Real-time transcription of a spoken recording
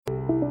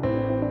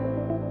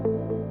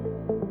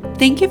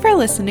Thank you for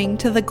listening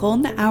to the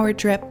Golden Hour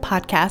Drip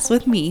podcast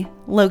with me,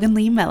 Logan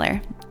Lee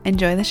Miller.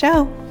 Enjoy the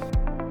show.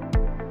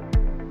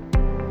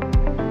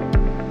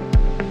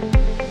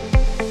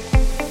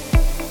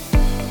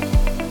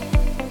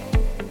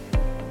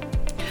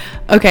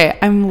 Okay,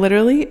 I'm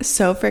literally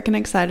so freaking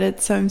excited.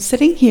 So I'm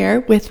sitting here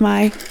with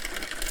my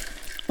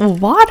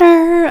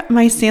water.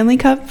 My Stanley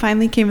Cup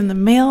finally came in the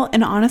mail,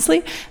 and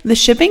honestly, the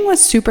shipping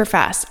was super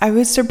fast. I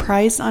was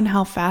surprised on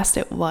how fast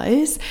it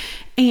was,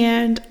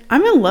 and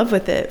I'm in love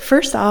with it.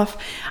 First off,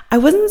 I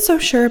wasn't so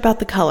sure about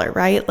the color,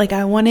 right? Like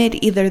I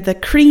wanted either the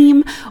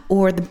cream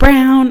or the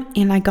brown,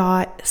 and I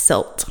got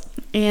Silt.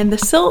 And the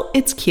Silt,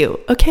 it's cute,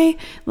 okay?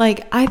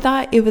 Like I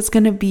thought it was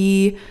going to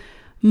be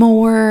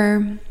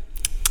more...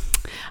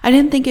 I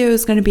didn't think it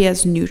was going to be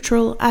as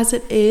neutral as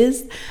it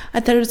is. I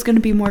thought it was going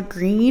to be more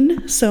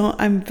green. So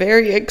I'm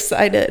very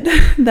excited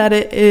that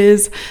it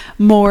is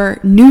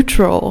more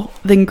neutral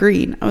than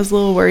green. I was a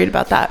little worried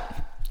about that.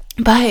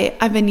 But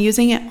I've been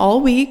using it all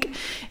week.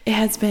 It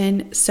has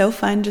been so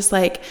fun just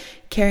like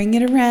carrying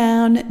it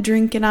around,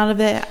 drinking out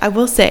of it. I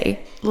will say,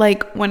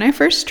 like when I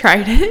first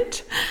tried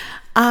it,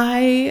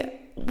 I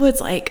was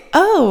like,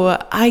 oh,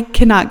 I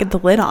cannot get the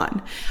lid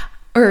on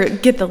or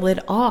get the lid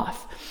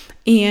off.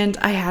 And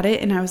I had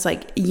it and I was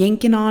like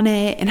yanking on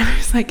it and I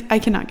was like, I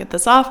cannot get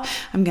this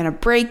off. I'm going to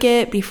break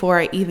it before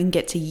I even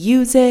get to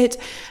use it.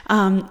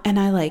 And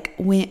I like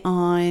went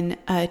on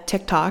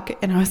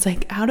TikTok and I was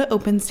like, how to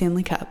open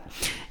Stanley Cup.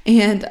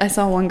 And I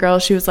saw one girl,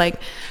 she was like,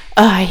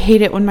 I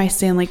hate it when my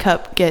Stanley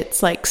Cup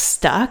gets like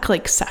stuck,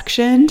 like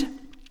sectioned.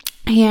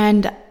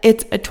 And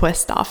it's a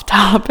twist off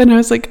top. And I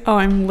was like, oh,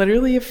 I'm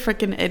literally a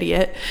freaking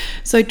idiot.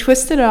 So I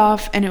twisted it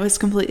off and it was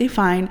completely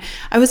fine.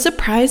 I was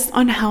surprised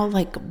on how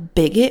like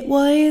big it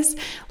was.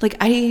 Like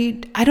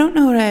I don't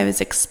know what I was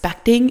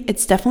expecting.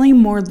 It's definitely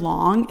more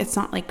long. It's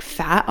not like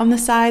fat on the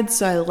sides.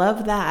 So I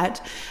love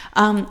that.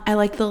 I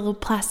like the little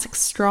plastic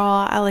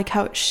straw. I like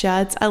how it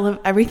shuts. I love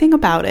everything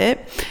about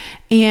it.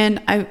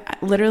 And I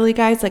literally,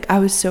 guys, like I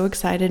was so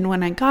excited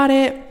when I got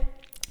it.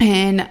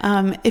 And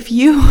if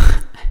you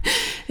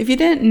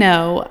didn't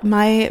know,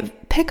 my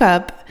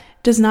pickup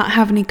does not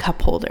have any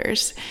cup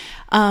holders.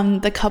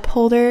 The cup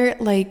holder,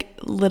 like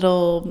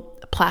little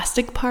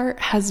plastic part,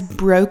 has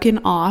broken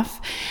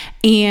off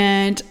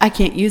and I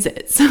can't use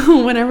it.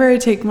 So whenever I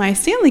take my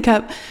Stanley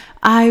Cup,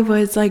 I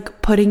was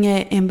like putting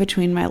it in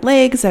between my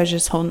legs. I was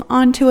just holding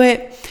on to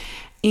it.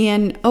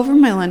 And over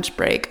my lunch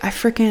break, I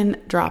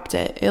freaking dropped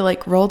it. It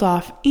like rolled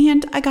off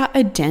and I got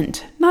a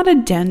dent. Not a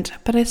dent,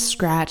 but a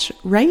scratch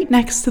right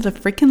next to the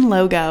freaking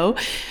logo.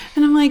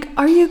 And I'm like,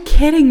 are you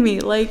kidding me?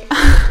 Like,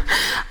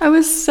 I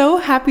was so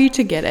happy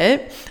to get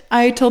it.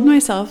 I told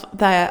myself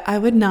that I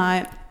would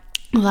not,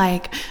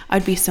 like,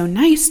 I'd be so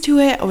nice to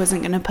it. I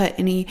wasn't going to put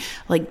any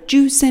like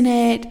juice in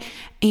it.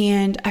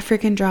 And I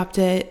freaking dropped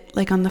it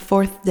like on the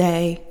 4th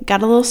day.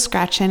 Got a little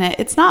scratch in it.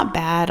 It's not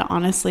bad,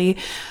 honestly.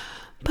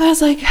 But I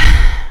was like,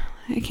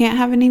 I can't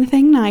have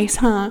anything nice,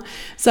 huh?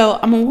 So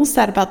I'm a little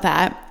sad about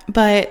that.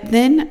 But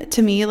then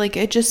to me, like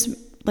it just,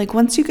 like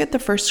once you get the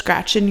first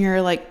scratch in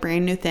your like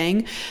brand new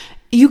thing,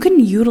 you can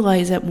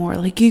utilize it more.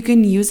 Like you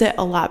can use it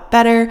a lot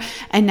better.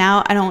 And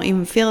now I don't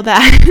even feel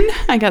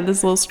that. I got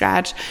this little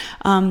scratch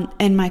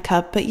in my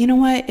cup. But you know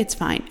what? It's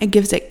fine. It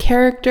gives it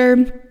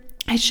character.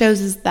 It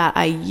shows us that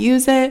I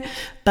use it,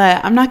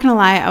 but I'm not going to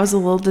lie. I was a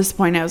little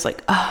disappointed. I was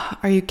like, oh,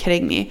 are you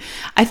kidding me?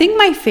 I think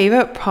my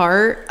favorite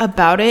part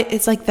about it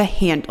is like the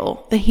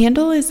handle. The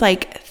handle is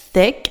like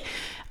thick,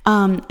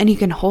 and you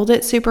can hold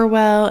it super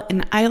well.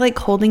 And I like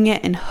holding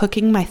it and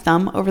hooking my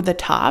thumb over the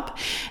top.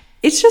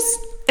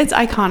 It's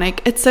iconic.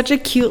 It's such a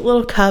cute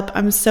little cup.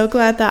 I'm so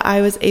glad that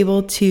I was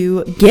able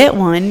to get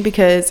one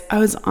because I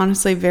was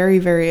honestly very,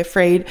 very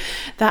afraid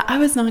that I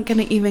was not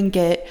going to even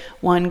get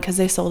one because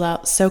they sold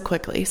out so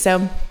quickly.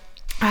 So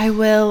I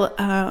will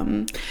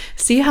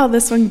see how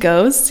this one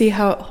goes, see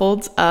how it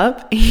holds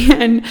up,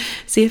 and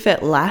see if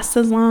it lasts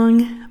as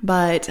long.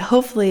 But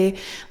hopefully,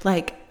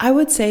 like, I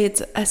would say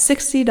it's a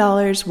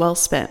 $60 well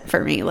spent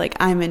for me. Like,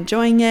 I'm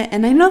enjoying it.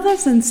 And I know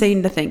that's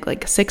insane to think,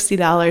 like,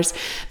 $60.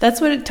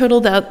 That's what it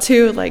totaled out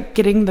to, like,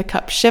 getting the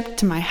cup shipped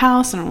to my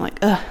house. And I'm like,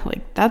 ugh,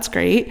 like, that's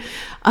great.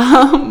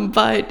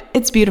 But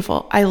it's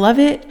beautiful. I love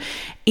it.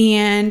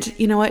 And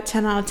you know what?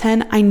 10 out of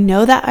 10. I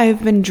know that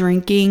I've been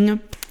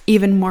drinking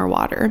even more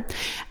water.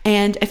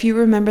 And if you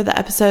remember the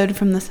episode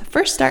from the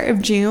first start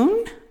of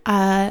June,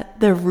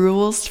 the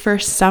rules for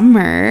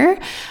summer,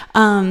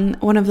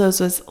 one of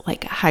those was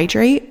like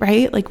hydrate,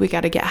 right? Like we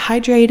got to get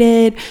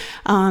hydrated,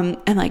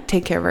 and like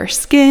take care of our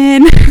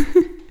skin.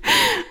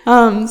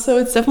 So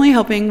it's definitely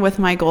helping with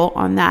my goal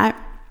on that.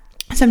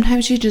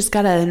 Sometimes you just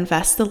got to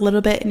invest a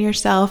little bit in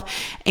yourself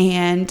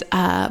and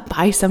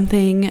buy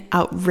something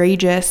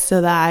outrageous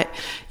so that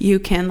you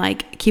can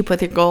like keep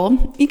with your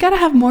goal, you got to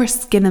have more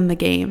skin in the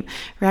game,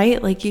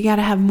 right? Like you got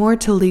to have more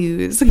to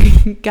lose.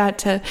 You got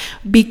to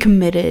be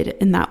committed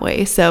in that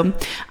way. So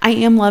I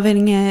am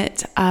loving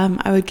it.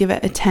 I would give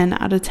it a 10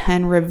 out of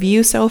 10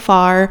 review so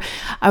far.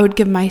 I would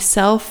give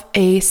myself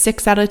a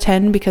 6 out of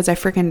 10 because I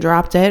freaking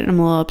dropped it and I'm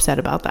a little upset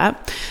about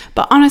that.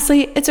 But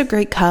honestly, it's a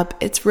great cup.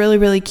 It's really,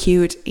 really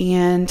cute.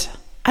 And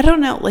I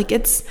don't know, like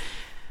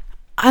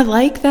I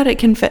like that it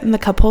can fit in the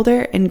cup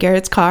holder in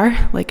Garrett's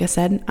car. Like I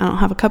said, I don't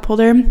have a cup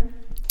holder,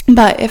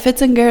 but it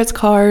fits in Garrett's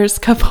car's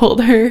cup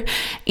holder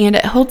and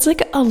it holds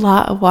like a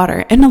lot of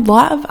water and a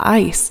lot of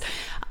ice.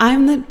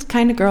 I'm the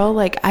kind of girl,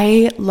 like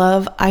I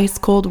love ice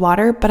cold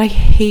water, but I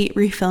hate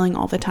refilling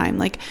all the time.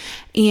 Like,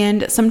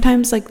 and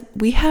sometimes like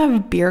we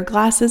have beer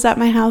glasses at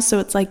my house. So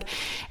it's like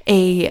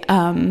a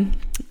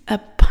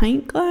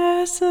pint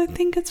glass, I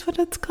think it's what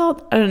it's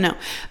called. I don't know.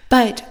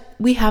 But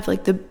we have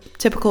like the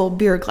typical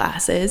beer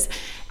glasses,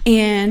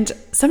 and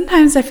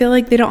sometimes I feel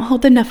like they don't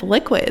hold enough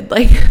liquid.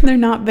 Like they're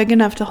not big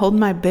enough to hold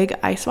my big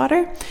ice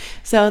water.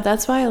 So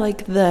that's why I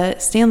like the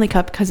Stanley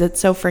Cup, because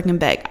it's so freaking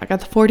big. I got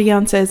the 40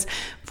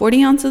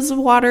 ounces of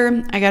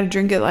water. I got to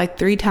drink it like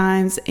 3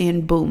 times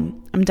and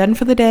boom, I'm done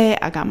for the day.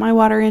 I got my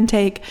water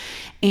intake.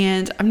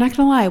 And I'm not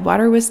gonna lie,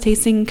 water was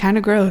tasting kind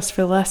of gross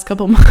for the last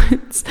couple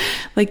months.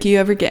 Like you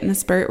ever get in a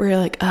spurt where you're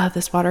like,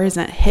 this water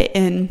isn't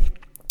hitting.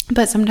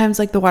 But sometimes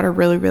like the water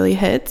really, really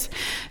hits.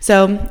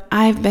 So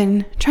I've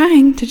been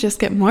trying to just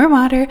get more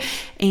water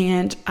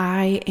and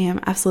I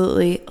am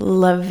absolutely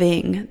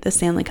loving the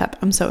Stanley Cup.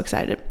 I'm so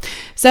excited.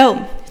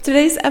 So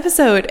today's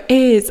episode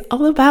is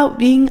all about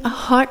being a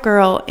hot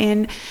girl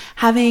and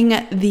having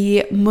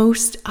the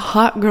most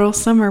hot girl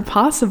summer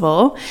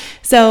possible.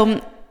 So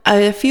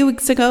a few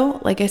weeks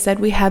ago, like I said,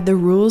 we had the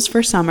rules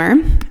for summer,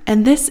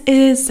 and this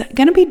is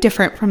going to be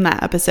different from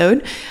that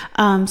episode.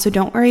 So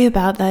don't worry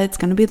about that. It's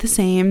going to be the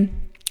same.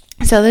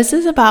 So this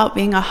is about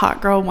being a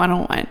hot girl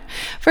 101.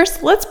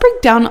 First, let's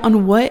break down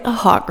on what a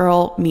hot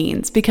girl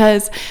means,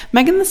 because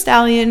Megan Thee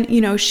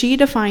Stallion, she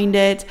defined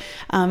it,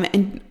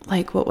 and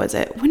like, what was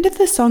it? When did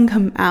this song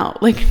come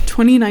out? Like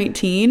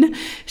 2019?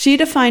 She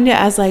defined it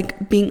as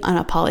like being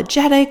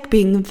unapologetic,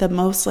 being the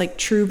most like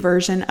true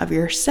version of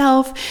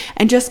yourself,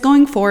 and just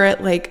going for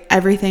it, like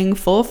everything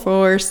full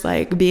force,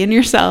 like being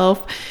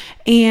yourself.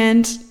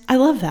 And I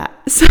love that.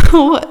 So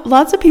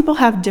lots of people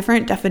have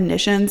different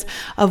definitions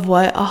of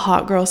what a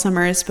hot girl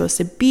summer is supposed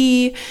to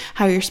be,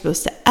 how you're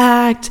supposed to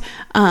act.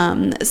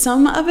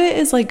 Some of it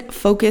is like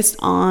focused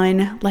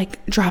on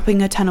like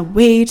dropping a ton of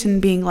weight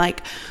and being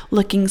like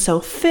looking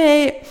so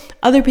fit.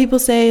 Other people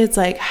say it's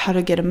like how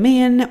to get a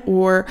man,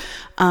 or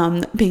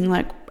being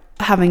like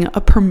having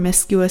a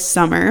promiscuous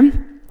summer.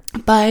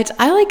 But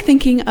I like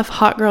thinking of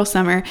hot girl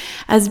summer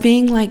as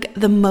being like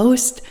the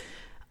most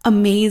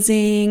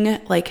amazing,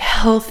 like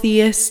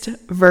healthiest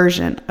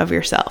version of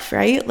yourself,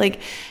 right?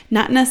 Like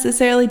not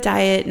necessarily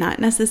diet, not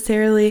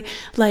necessarily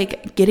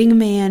like getting a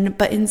man,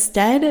 but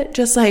instead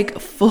just like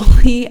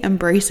fully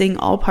embracing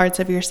all parts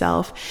of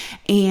yourself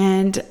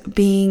and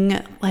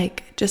being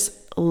like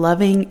just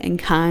loving and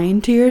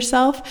kind to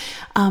yourself,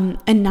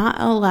 and not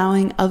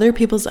allowing other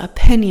people's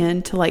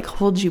opinion to like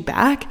hold you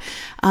back.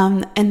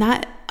 And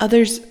that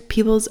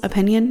people's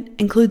opinion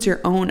includes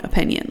your own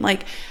opinion.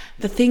 Like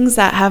the things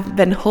that have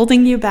been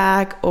holding you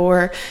back,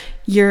 or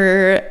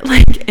your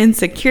like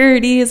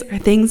insecurities, or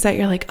things that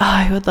you're like,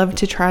 I would love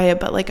to try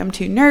it, but like I'm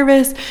too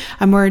nervous.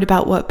 I'm worried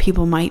about what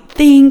people might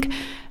think.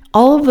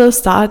 All of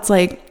those thoughts,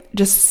 like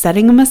just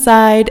setting them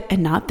aside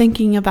and not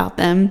thinking about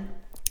them.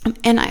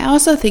 And I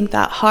also think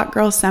that hot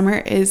girl summer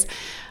is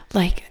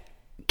like,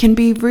 can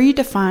be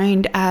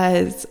redefined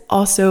as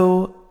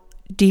also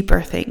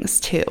deeper things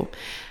too.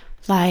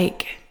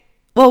 Like,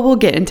 well, we'll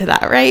get into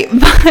that, right?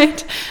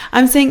 But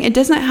I'm saying it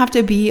doesn't have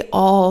to be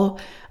all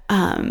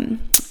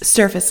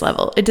surface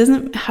level. It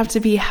doesn't have to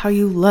be how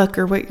you look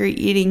or what you're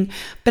eating,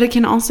 but it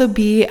can also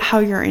be how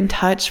you're in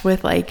touch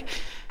with like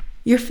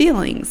your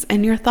feelings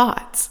and your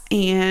thoughts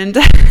and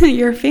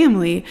your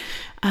family.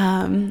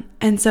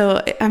 And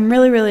so I'm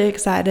really, really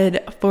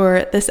excited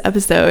for this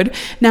episode.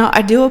 Now,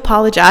 I do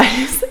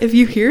apologize if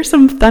you hear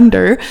some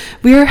thunder.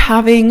 We are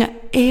having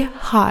a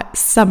hot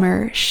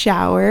summer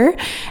shower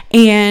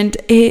and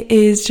it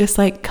is just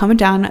like coming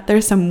down.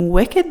 There's some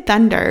wicked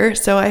thunder,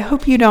 so I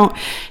hope you don't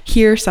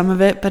hear some of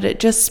it, but it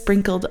just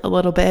sprinkled a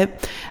little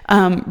bit.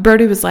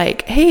 Brody was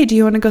like, hey, do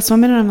you want to go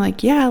swimming? And I'm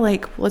like, yeah,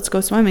 like let's go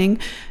swimming.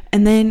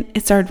 And then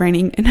it started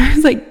raining and I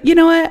was like, you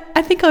know what?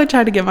 I think I'll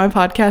try to get my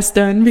podcast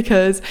done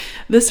because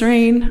this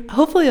rain,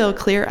 hopefully it'll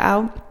clear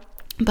out.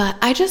 But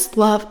I just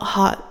love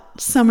hot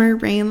summer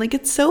rain. Like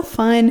it's so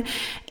fun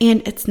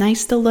and it's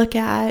nice to look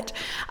at.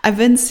 I've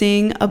been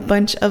seeing a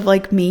bunch of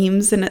like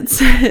memes and it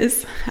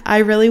says, I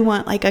really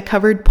want like a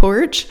covered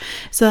porch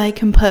so I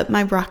can put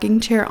my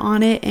rocking chair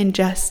on it and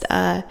just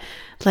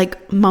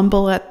like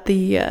mumble at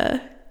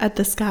the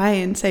sky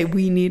and say,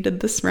 we needed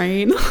this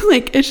rain.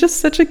 Like it's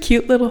just such a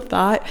cute little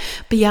thought.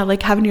 But yeah,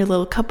 like having your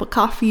little cup of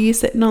coffee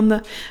sitting on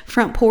the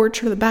front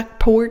porch or the back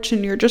porch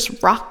and you're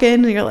just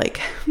rocking and you're like,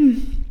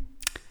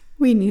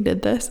 we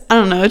needed this. I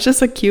don't know. It's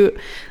just a cute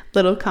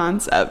little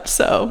concept.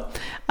 So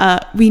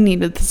we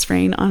needed this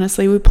rain.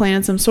 Honestly, we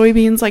planted some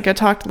soybeans like I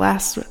talked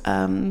last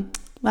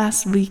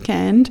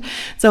weekend.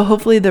 So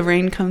hopefully the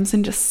rain comes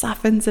and just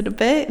softens it a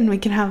bit and we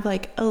can have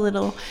like a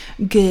little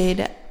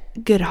good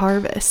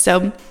harvest.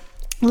 So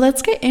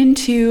let's get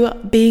into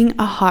being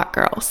a hot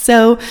girl.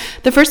 So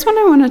the first one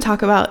I want to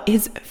talk about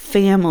is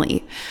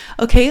family.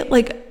 Okay,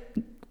 like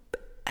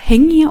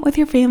hanging out with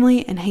your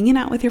family and hanging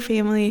out with your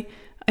family.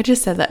 I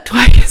just said that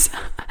twice.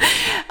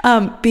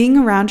 Being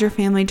around your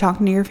family,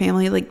 talking to your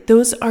family, like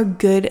those are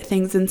good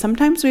things. And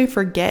sometimes we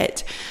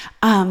forget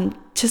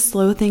to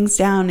slow things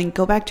down and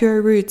go back to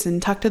our roots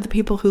and talk to the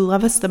people who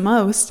love us the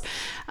most.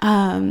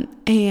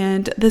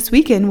 And this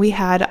weekend we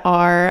had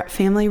our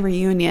family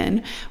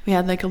reunion. We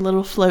had like a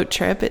little float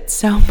trip. It's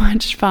so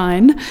much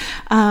fun.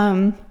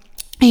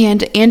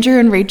 And Andrew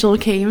and Rachel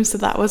came, so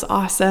that was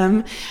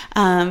awesome.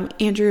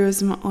 Andrew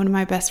was one of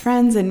my best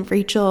friends, and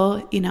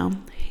Rachel,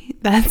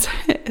 that's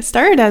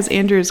started as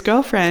Andrew's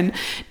girlfriend,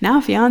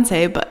 now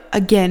fiance, but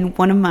again,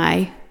 one of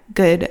my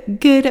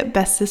good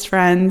bestest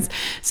friends.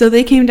 So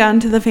they came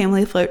down to the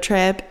family float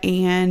trip,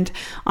 and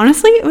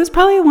honestly, it was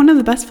probably one of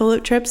the best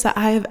float trips that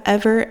I have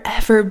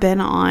ever been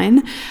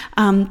on.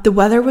 The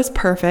weather was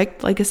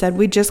perfect. Like I said,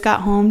 we just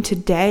got home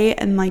today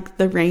and like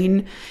the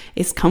rain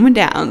is coming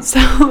down.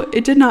 So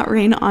it did not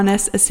rain on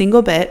us a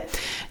single bit.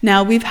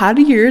 Now we've had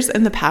years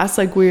in the past,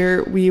 like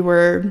we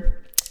were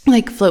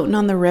like floating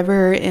on the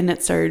river and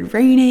it started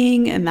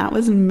raining and that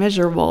was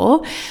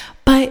miserable.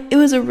 But it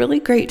was a really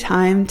great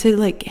time to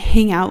like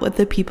hang out with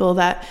the people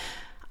that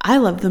I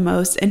love the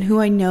most and who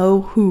I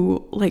know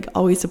who like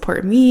always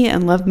support me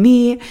and love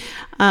me.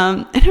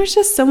 And it was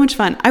just so much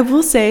fun. I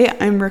will say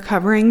I'm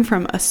recovering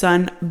from a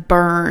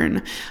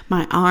sunburn.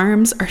 My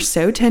arms are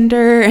so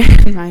tender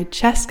and my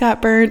chest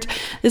got burnt.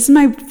 This is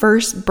my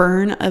first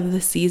burn of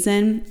the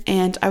season.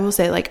 And I will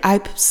say, like,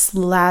 I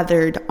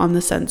slathered on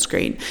the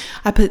sunscreen.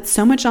 I put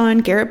so much on.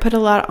 Garrett put a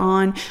lot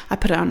on. I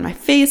put it on my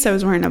face. I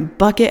was wearing a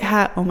bucket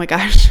hat. Oh my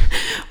gosh.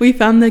 We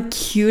found the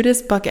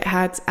cutest bucket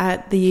hats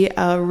at the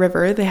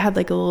river. They had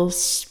like a little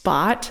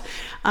spot.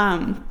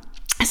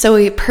 So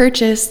we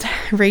purchased,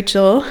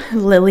 Rachel,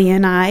 Lily,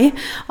 and I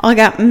all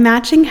got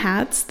matching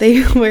hats.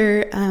 They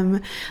were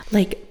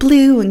like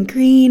blue and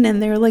green,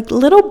 and they're like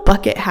little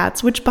bucket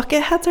hats, which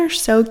bucket hats are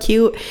so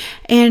cute.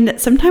 And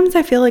sometimes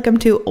I feel like I'm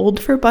too old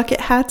for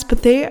bucket hats,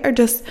 but they are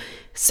just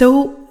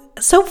so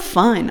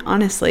fun,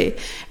 honestly.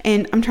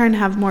 And I'm trying to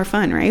have more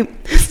fun, right?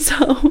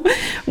 So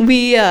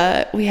we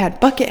had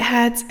bucket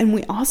hats, and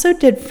we also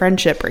did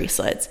friendship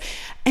bracelets.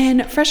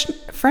 And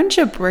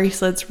friendship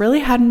bracelets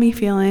really had me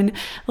feeling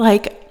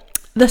like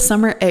the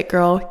summer it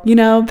girl,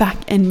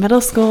 back in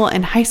middle school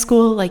and high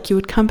school. Like you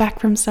would come back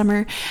from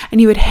summer and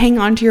you would hang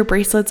on to your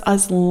bracelets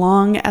as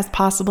long as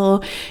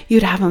possible.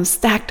 You'd have them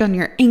stacked on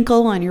your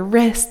ankle, on your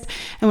wrist.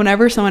 And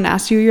whenever someone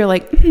asked you, you're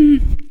like,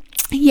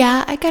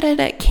 yeah, I got it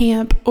at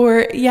camp,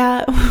 or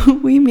yeah,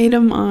 we made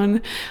them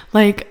on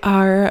like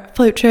our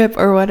float trip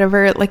or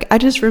whatever. Like I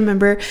just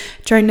remember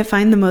trying to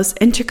find the most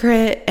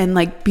intricate and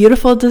like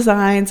beautiful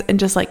designs and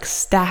just like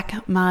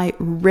stack my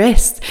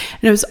wrist.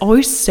 And it was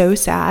always so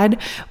sad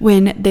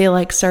when they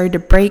like started to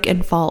break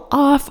and fall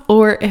off,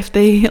 or if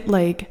they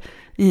like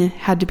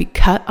had to be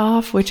cut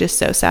off, which is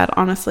so sad,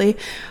 honestly.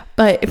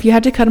 But if you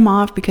had to cut them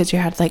off because you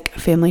had like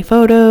family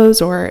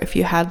photos, or if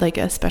you had like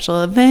a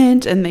special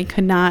event and they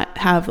could not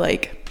have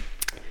like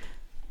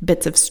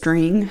bits of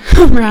string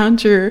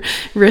around your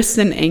wrists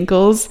and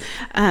ankles.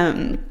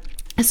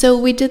 So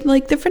we did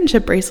like the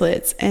friendship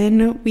bracelets,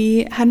 and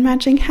we had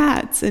matching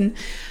hats. And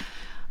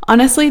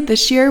honestly,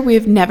 this year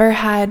we've never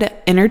had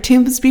inner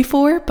tubes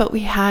before, but we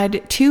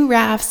had 2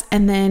 rafts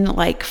and then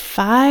like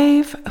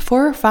 4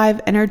 or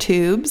 5 inner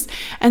tubes.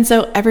 And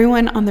so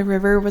everyone on the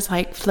river was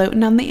like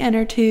floating on the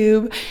inner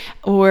tube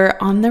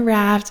or on the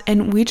raft,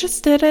 and we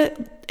just did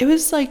it. It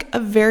was like a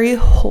very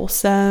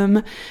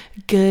wholesome,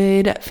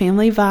 good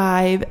family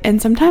vibe.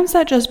 And sometimes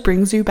that just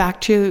brings you back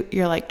to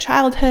your like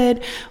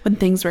childhood when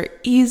things were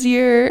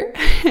easier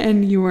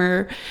and you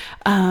were,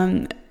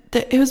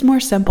 it was more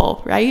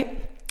simple, right?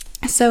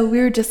 So we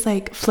were just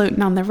like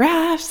floating on the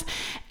rafts,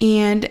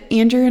 and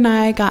Andrew and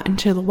I got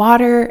into the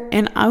water,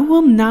 and I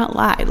will not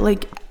lie,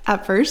 like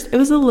at first it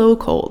was a little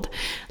cold.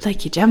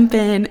 Like you jump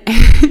in,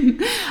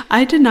 and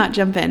I did not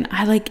jump in.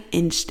 I like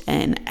inched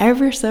in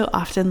ever so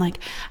often. Like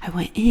I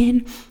went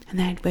in and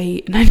then I'd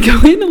wait, and I'd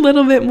go in a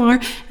little bit more,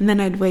 and then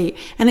I'd wait.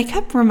 And I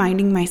kept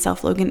reminding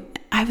myself, Logan,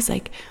 I was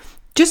like,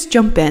 just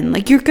jump in.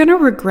 Like you're gonna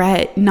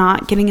regret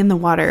not getting in the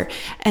water.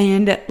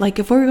 And like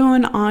if we're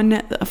going on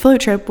a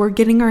float trip, we're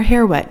getting our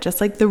hair wet, just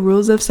like the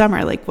rules of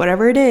summer. Like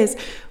whatever it is,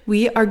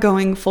 we are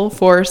going full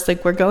force.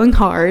 Like we're going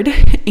hard.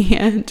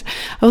 And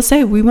I will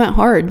say we went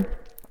hard.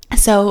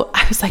 So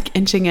I was like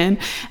inching in,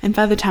 and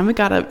by the time it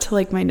got up to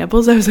like my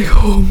nipples, I was like,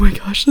 oh my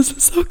gosh, this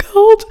is so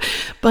cold.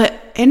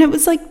 And it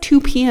was like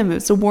 2 p.m. It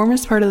was the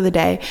warmest part of the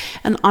day.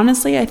 And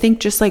honestly, I think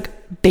just like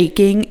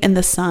baking in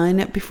the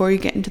sun before you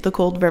get into the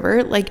cold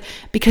river, like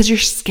because your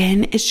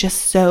skin is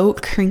just so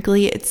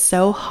crinkly, it's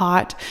so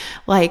hot,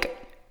 like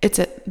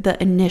the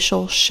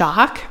initial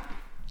shock.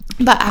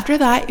 But after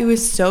that, it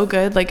was so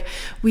good. Like,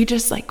 we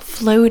just like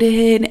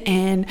floated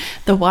and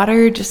the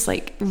water just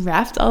like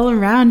wrapped all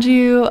around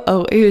you.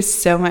 Oh, it was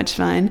so much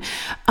fun.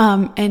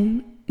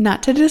 And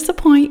not to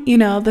disappoint,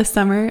 this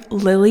summer,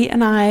 Lily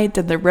and I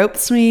did the rope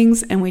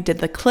swings and we did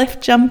the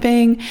cliff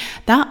jumping.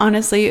 That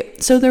honestly,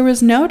 so there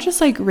was no just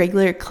like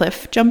regular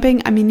cliff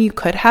jumping. I mean, you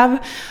could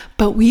have,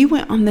 but we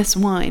went on this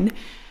one.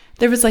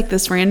 There was like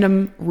this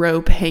random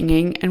rope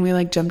hanging and we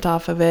like jumped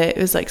off of it.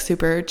 It was like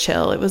super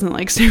chill. It wasn't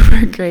like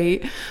super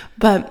great.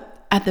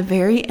 But at the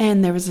very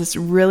end, there was this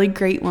really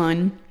great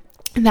one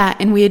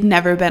and we had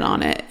never been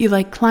on it. You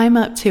like climb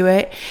up to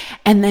it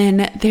and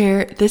then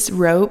this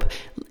rope,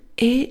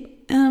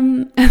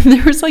 and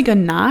there was like a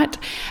knot,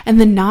 and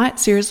the knot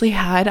seriously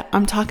had,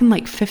 I'm talking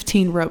like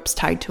 15 ropes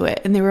tied to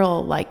it, and they were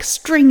all like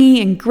stringy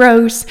and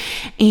gross.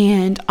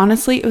 And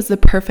honestly, it was the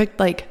perfect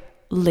like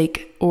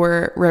lake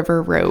or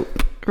river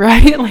rope,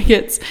 right? Like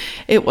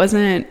it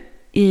wasn't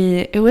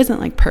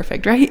like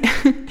perfect, right?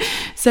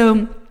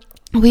 So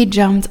we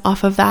jumped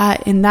off of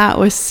that and that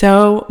was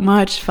so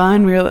much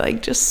fun. We were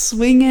like just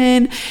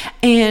swinging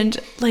and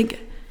like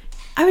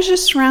I was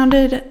just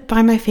surrounded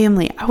by my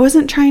family. I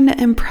wasn't trying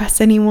to impress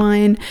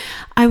anyone.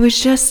 I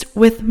was just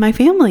with my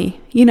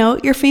family.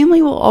 Your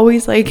family will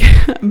always like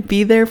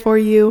be there for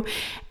you,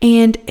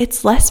 and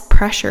it's less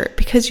pressure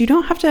because you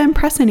don't have to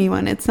impress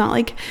anyone. It's not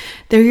like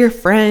they're your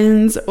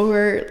friends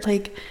or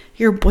like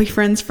your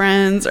boyfriend's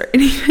friends or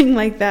anything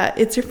like that.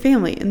 It's your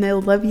family and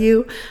they'll love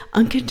you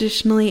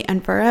unconditionally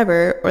and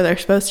forever, or they're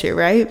supposed to,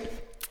 right?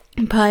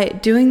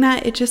 But doing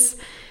that,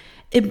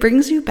 it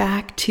brings you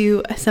back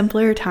to a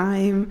simpler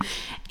time,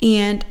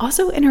 and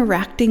also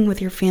interacting with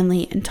your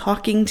family and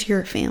talking to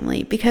your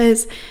family,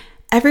 because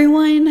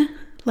everyone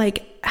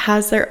like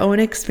has their own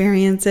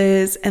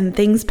experiences and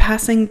things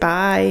passing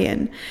by,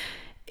 and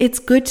it's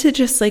good to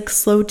just like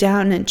slow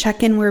down and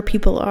check in where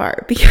people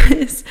are,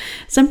 because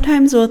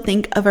sometimes we'll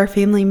think of our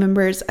family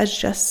members as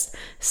just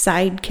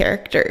side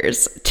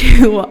characters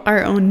to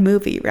our own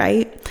movie,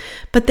 right?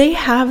 But they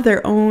have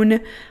their own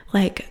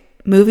like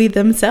movie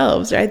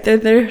themselves, right? They're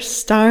their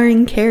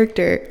starring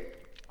character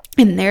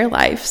in their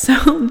life.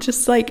 So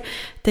just like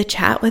to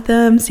chat with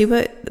them, see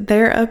what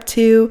they're up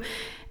to.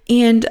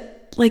 And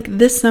like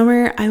this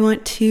summer, I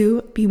want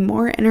to be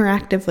more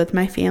interactive with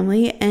my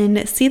family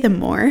and see them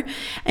more.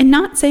 And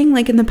not saying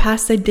like in the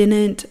past I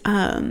didn't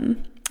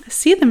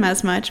see them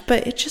as much,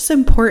 but it's just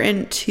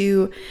important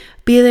to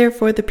be there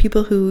for the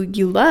people who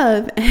you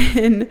love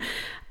and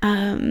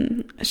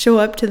show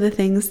up to the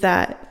things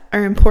that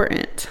are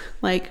important,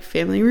 like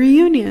family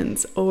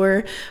reunions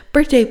or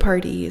birthday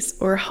parties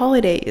or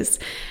holidays.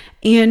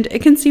 And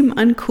it can seem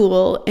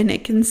uncool, and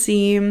it can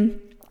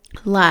seem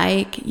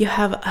like you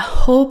have a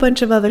whole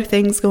bunch of other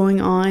things going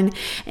on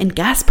and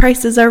gas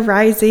prices are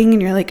rising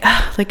and you're like,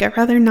 like I'd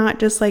rather not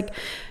just like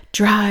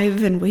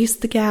drive and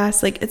waste the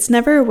gas. Like, it's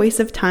never a waste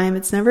of time.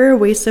 It's never a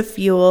waste of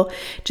fuel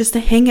just to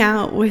hang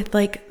out with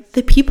like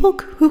the people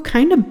who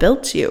kind of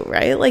built you,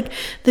 right? Like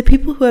the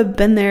people who have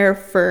been there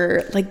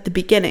for like the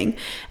beginning.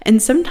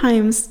 And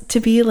sometimes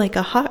to be like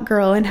a hot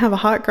girl and have a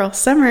hot girl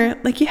summer,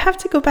 like you have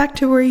to go back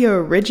to where you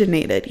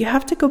originated. You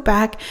have to go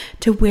back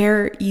to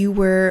where you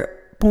were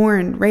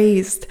born,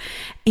 raised,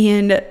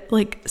 and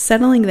like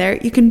settling there,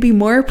 you can be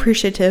more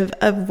appreciative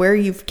of where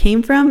you've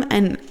came from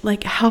and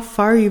like how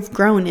far you've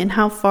grown and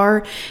how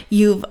far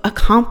you've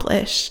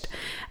accomplished.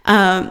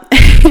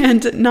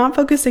 And not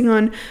focusing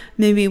on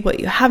maybe what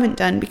you haven't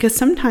done, because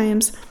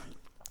sometimes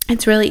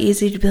it's really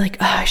easy to be like,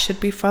 I should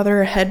be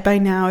farther ahead by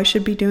now. I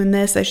should be doing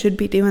this. I should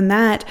be doing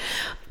that.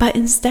 But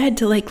instead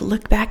to like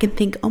look back and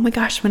think, oh my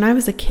gosh, when I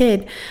was a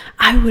kid,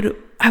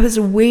 I was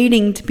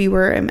waiting to be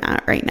where I'm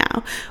at right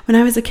now. When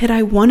I was a kid,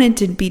 I wanted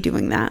to be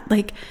doing that.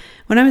 Like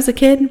when I was a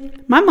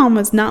kid, my mom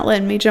was not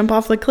letting me jump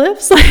off the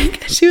cliffs.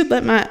 Like she would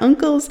let my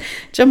uncles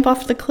jump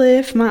off the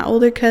cliff. My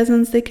older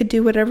cousins, they could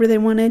do whatever they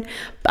wanted,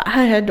 but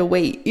I had to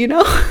wait,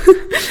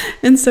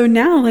 And so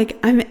now like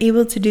I'm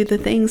able to do the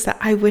things that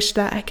I wish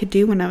that I could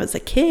do when I was a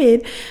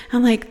kid.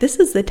 I'm like, this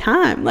is the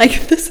time.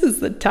 Like this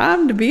is the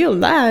time to be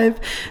alive.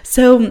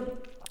 So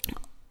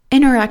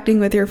interacting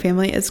with your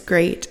family is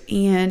great,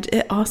 and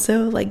it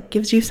also like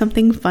gives you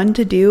something fun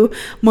to do,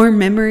 more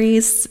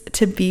memories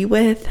to be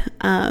with.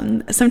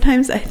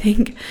 Sometimes I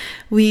think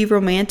we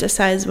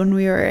romanticize when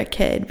we were a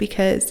kid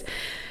because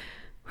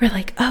we're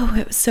like, oh,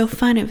 it was so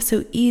fun, it was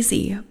so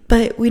easy,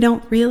 but we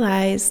don't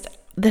realize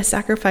the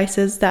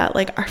sacrifices that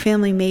like our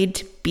family made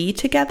to be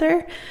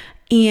together.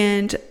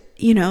 And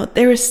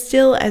there was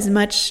still as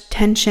much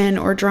tension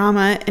or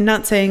drama, and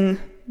not saying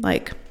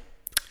like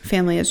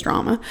family is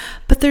drama,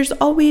 but there's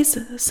always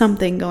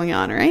something going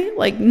on, right?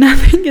 Like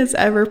nothing is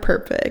ever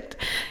perfect.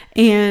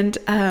 And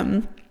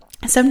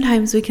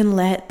sometimes we can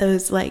let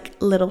those like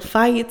little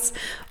fights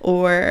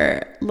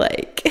or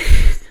like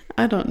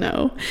I don't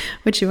know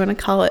what you want to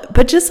call it,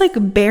 but just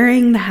like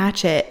burying the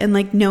hatchet and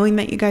like knowing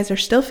that you guys are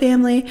still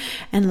family,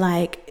 and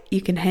like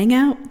you can hang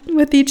out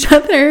with each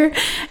other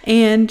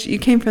and you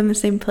came from the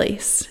same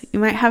place. You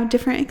might have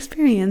different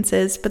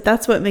experiences, but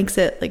that's what makes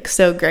it like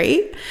so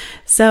great.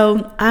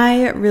 So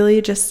I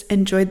really just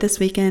enjoyed this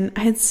weekend.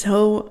 I had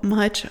so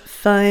much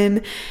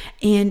fun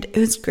and it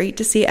was great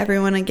to see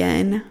everyone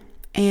again.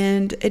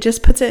 And it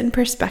just puts it in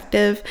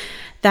perspective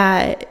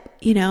that,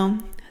 you know,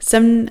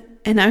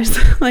 and I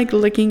was like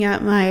looking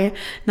at my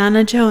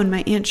Nana Joe and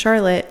my Aunt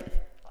Charlotte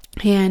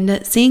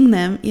and seeing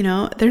them, you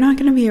know, they're not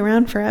going to be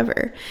around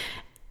forever.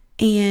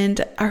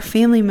 And our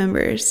family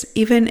members,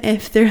 even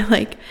if they're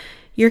like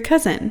your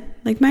cousin,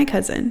 like my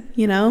cousin,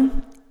 you know,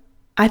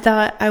 I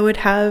thought I would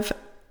have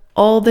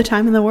all the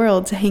time in the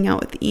world to hang out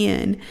with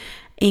Ian,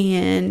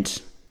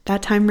 and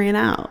that time ran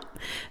out.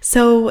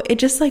 So it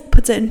just like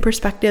puts it in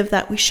perspective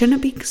that we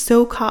shouldn't be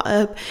so caught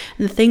up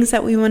in the things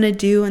that we want to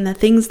do and the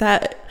things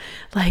that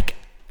like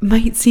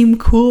might seem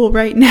cool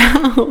right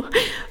now,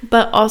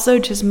 but also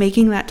just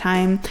making that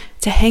time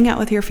to hang out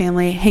with your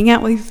family, hang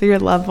out with your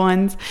loved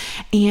ones,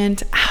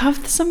 and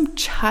have some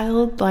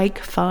childlike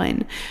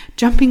fun,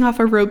 jumping off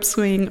a rope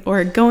swing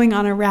or going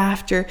on a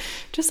raft or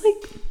just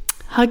like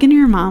hugging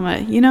your mama,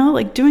 you know,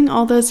 like doing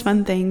all those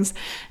fun things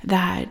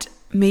that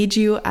made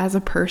you as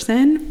a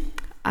person.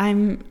 I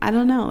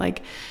don't know,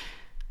 like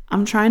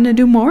I'm trying to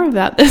do more of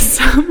that this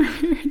summer,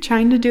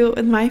 trying to do it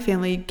with my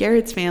family,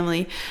 Garrett's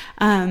family,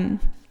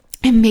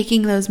 and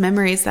making those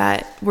memories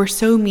that were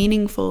so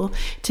meaningful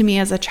to me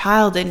as a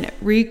child and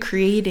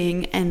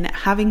recreating and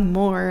having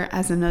more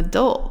as an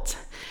adult.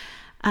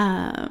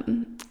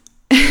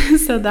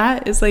 So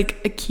that is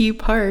like a key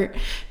part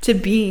to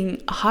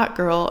being a hot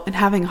girl and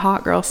having a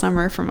hot girl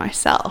summer for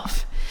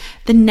myself.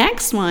 The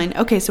next one,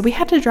 okay, so we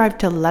had to drive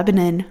to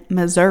Lebanon,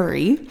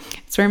 Missouri.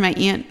 It's where my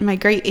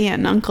great aunt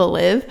and uncle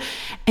live.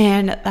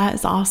 And that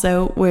is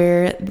also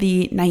where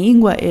the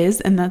Niangua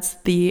is. And that's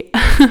the,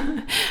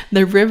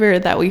 the river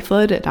that we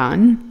floated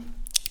on.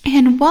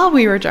 And while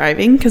we were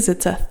driving, because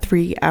it's a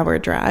 3-hour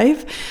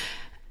drive,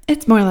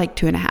 it's more like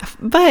 2.5,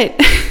 but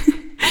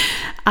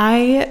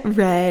I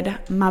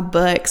read my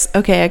books.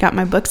 Okay, I got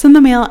my books in the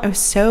mail. I was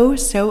so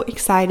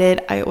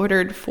excited. I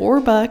ordered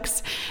 4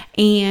 books,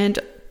 and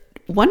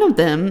one of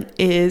them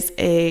is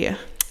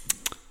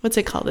what's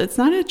it called? It's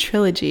not a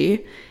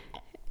trilogy.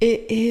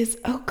 It is,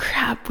 oh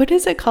crap, what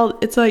is it called?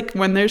 It's like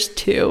when there's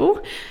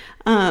 2.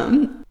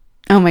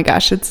 Oh my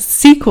gosh, it's a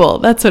sequel.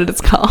 That's what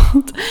it's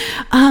called.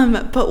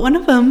 But one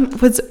of them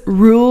was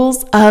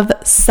Rules of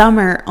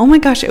Summer. Oh my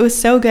gosh, it was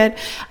so good.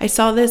 I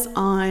saw this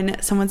on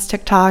someone's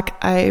TikTok.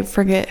 I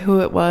forget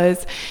who it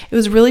was. It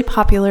was really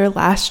popular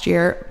last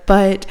year,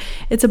 but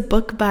it's a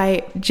book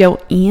by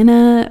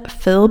Joanna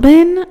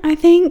Philbin, I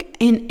think.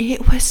 And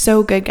it was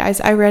so good,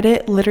 guys. I read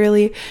it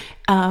literally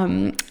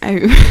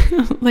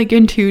like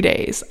in 2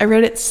 days. I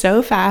read it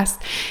so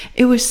fast.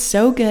 It was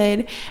so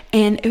good.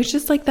 And it was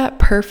just like that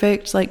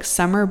perfect like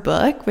summer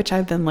book, which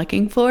I've been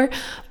looking for.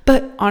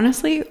 But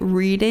honestly,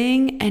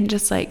 reading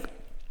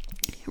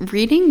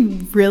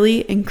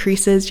really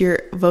increases your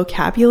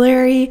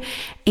vocabulary,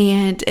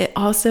 and it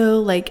also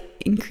like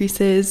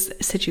increases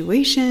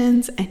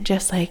situations and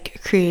just like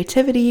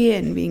creativity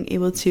and being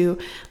able to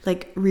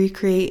like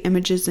recreate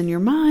images in your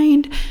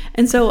mind.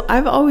 And so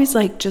I've always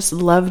like just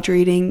loved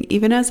reading.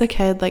 Even as a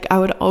kid, like I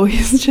would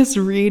always just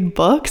read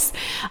books.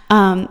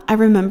 I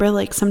remember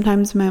like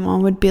sometimes my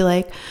mom would be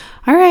like,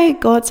 all right,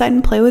 go outside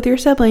and play with your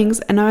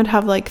siblings. And I would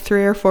have like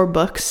 3 or 4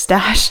 books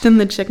stashed in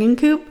the chicken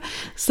coop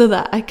so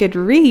that I could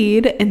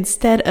read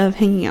instead of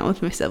hanging out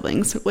with my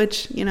siblings,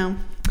 which, you know,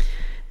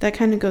 that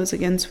kind of goes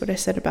against what I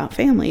said about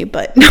family,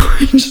 but no,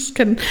 I'm just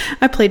kidding.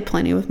 I played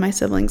plenty with my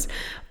siblings.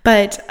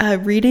 But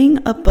reading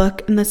a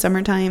book in the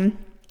summertime,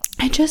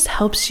 it just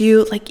helps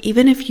you, like,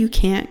 even if you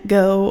can't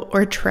go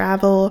or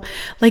travel,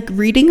 like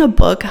reading a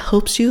book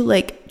helps you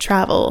like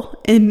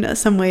travel in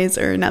some ways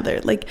or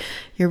another. Like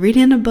you're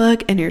reading a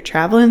book and you're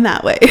traveling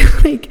that way.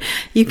 Like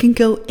you can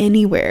go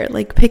anywhere,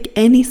 like pick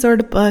any sort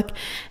of book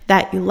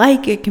that you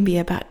like. It can be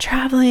about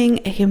traveling.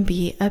 It can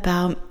be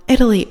about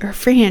Italy or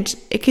France.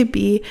 It could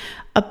be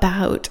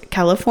about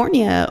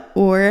California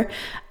or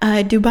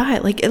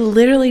Dubai. Like it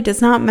literally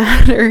does not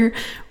matter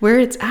where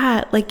it's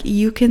at. Like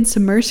you can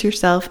submerge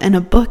yourself in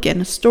a book, in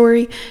a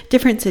story,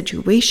 different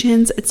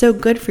situations. It's so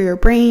good for your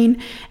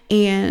brain.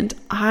 And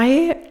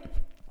I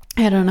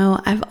don't know,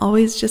 I've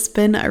always just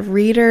been a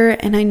reader,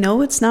 and I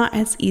know it's not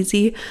as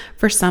easy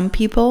for some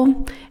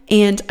people.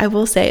 And I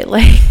will say,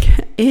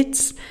 like,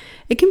 it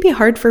can be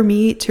hard for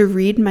me to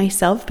read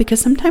myself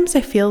because sometimes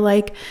I feel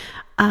like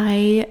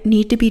I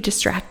need to be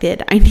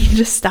distracted. I need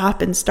to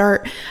stop and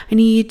start.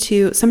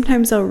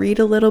 Sometimes I'll read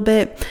a little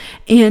bit,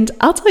 and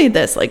I'll tell you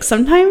this, like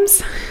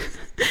sometimes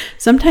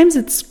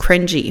it's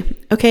cringy,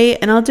 okay?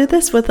 And I'll do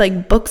this with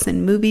like books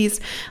and movies.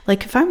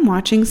 Like if I'm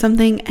watching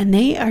something and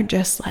they are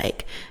just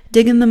like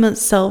digging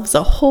themselves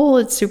a hole,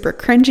 it's super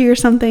cringy or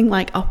something,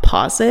 like I'll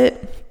pause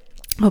it.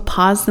 I'll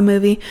pause the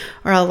movie,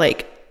 or I'll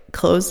like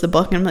close the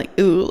book and I'm like,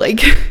 ooh,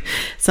 like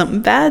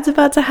something bad's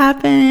about to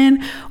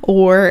happen,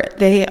 or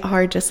they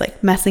are just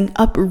like messing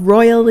up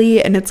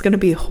royally and it's going to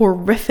be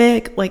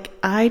horrific. Like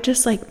I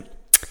just like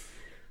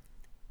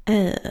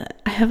I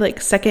have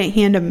like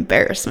secondhand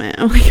embarrassment.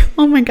 I'm like,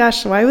 oh my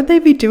gosh, why would they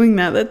be doing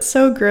that? That's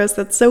so gross.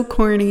 That's so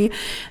corny.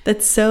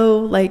 That's so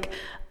like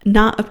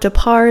not up to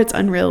par. It's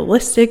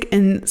unrealistic.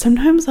 And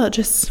sometimes I'll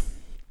just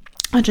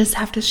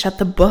have to shut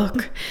the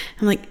book.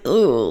 I'm like,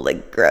 oh,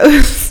 like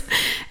gross.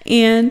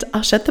 And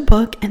I'll shut the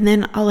book and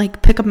then I'll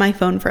like pick up my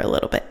phone for a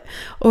little bit,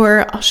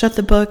 or I'll shut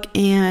the book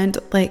and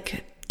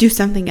like do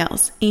something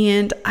else.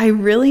 And I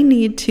really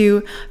need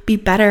to be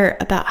better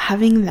about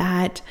having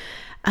that.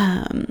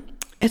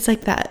 It's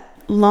like that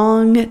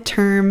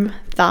long-term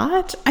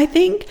thought, I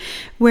think,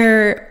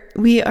 where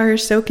we are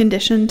so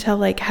conditioned to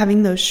like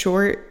having those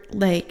short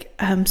like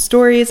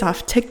stories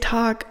off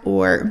TikTok,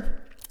 or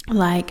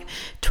like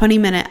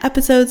 20-minute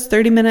episodes,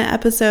 30-minute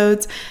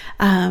episodes,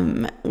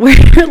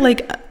 where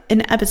like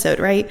an episode,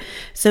 right?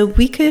 So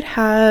we could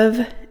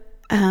have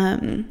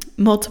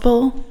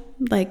multiple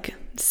like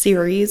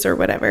series or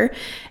whatever.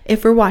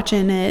 If we're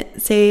watching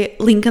it, say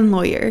Lincoln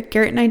Lawyer,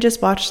 Garrett and I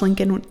just watched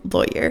Lincoln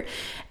Lawyer,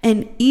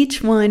 and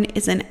each one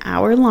is an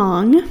hour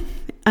long,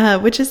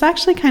 which is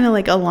actually kind of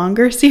like a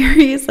longer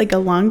series, like a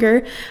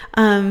longer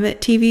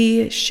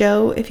TV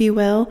show, if you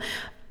will.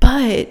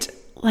 But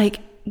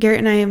like Garrett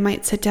and I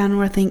might sit down and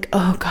we'll think,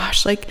 oh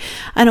gosh, like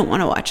I don't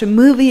want to watch a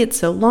movie. It's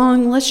so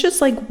long. Let's just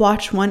like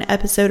watch one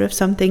episode of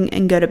something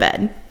and go to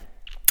bed.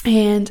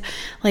 And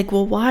like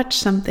we'll watch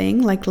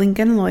something like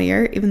Lincoln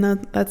Lawyer, even though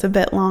that's a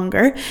bit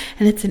longer,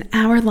 and it's an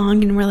hour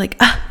long, and we're like,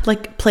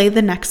 like play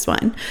the next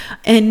one.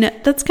 And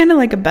that's kind of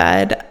like a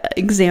bad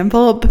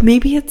example, but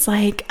maybe it's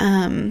like,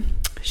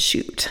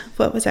 shoot,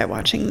 what was I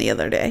watching the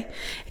other day?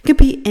 It could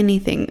be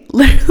anything,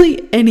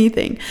 literally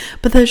anything.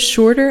 But the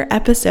shorter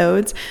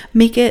episodes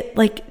make it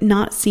like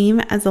not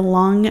seem as a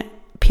long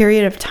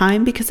period of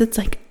time, because it's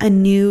like a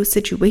new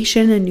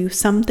situation, a new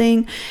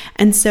something.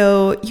 And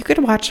so you could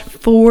watch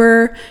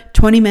 4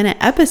 20-minute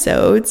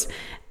episodes.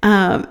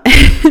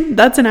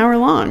 That's an hour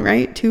long,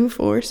 right? 2,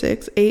 4,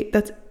 6, 8.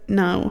 That's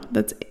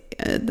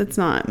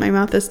not. My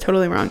mouth is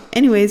totally wrong.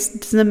 Anyways,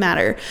 it doesn't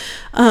matter.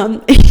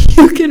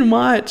 You can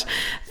watch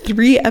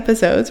 3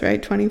 episodes,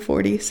 right? 20,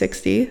 40,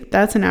 60.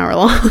 That's an hour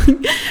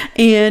long.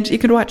 And you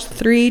could watch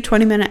 3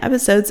 20-minute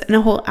episodes and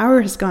a whole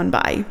hour has gone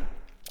by.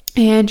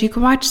 And you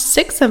can watch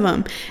 6 of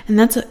them, and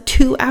that's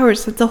 2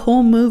 hours. That's a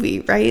whole movie,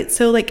 right?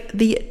 So like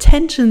the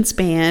attention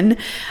span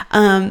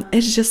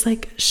is just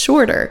like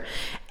shorter.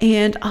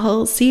 And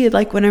I'll see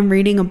like when I'm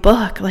reading a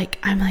book, like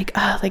I'm like,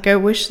 oh, like I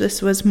wish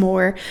this was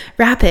more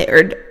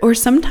rapid, or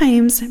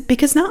sometimes,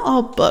 because not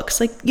all books,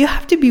 like you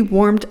have to be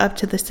warmed up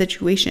to the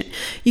situation.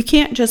 You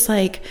can't just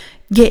like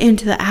get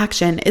into the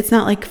action. It's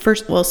not like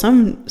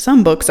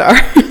some books are.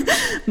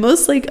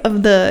 Most like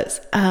of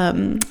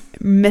the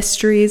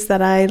mysteries that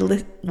I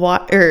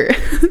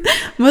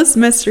most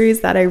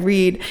mysteries that I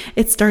read,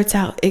 it starts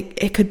out,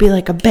 it could be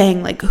like a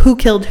bang, like who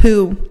killed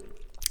who,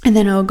 and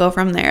then it'll go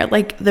from there.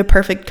 Like The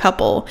Perfect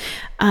Couple,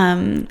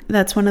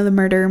 that's one of the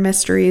murder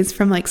mysteries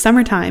from like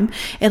Summertime.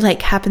 It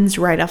like happens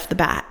right off the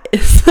bat.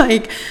 It's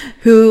like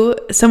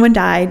someone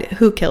died,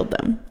 who killed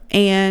them.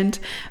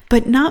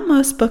 But not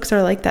most books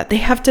are like that. They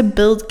have to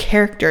build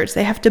characters.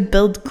 They have to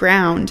build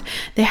ground.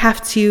 They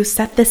have to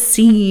set the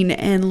scene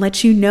and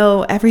let you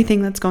know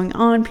everything that's going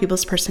on,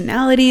 people's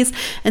personalities.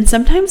 And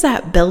sometimes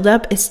that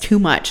buildup is too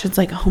much. It's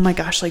like, oh my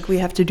gosh, like we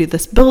have to do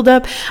this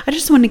buildup. I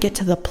just want to get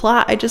to the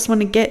plot. I just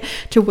want to get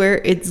to where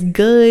it's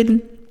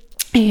good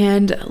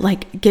and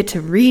like get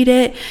to read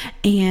it.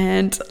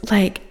 And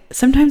like,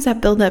 sometimes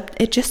that buildup,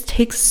 it just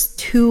takes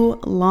too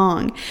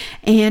long.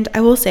 And I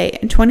will say,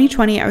 in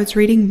 2020, I was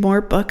reading more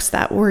books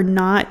that were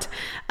not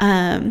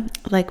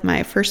like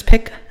my first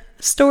pick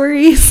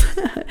stories.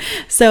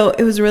 So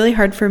it was really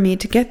hard for me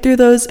to get through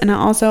those. And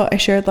I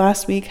shared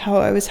last week how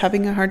I was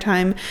having a hard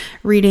time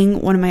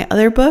reading one of my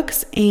other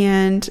books.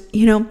 And,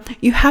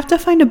 you have to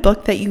find a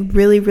book that you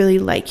really, really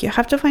like. You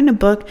have to find a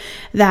book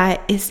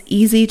that is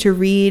easy to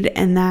read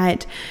and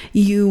that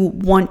you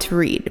want to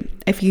read.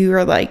 If you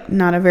are like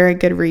not a very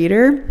good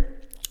reader,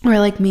 or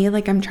like me,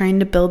 like I'm trying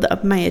to build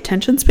up my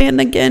attention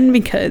span again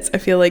because I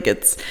feel like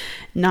it's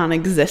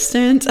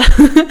non-existent.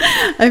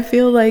 I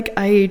feel like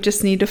I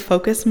just need to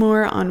focus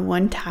more on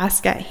one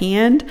task at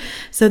hand.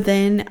 So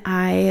then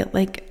I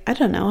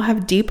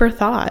have deeper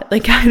thought.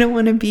 Like I don't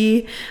want to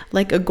be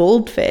like a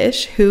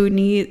goldfish who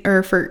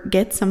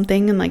forget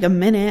something in like a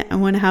minute. I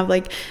want to have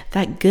like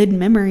that good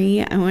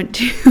memory. I want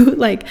to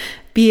like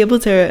be able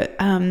to,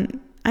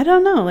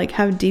 like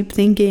have deep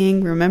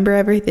thinking, remember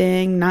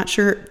everything, not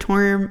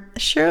short-term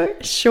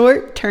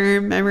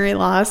memory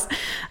loss,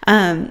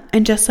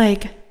 and just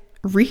like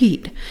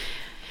read.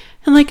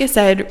 And like I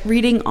said,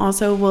 reading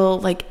also will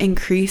like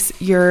increase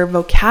your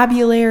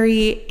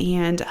vocabulary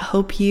and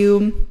help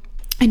you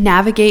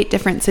navigate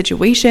different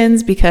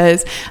situations,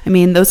 because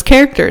those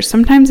characters,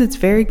 sometimes it's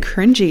very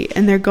cringy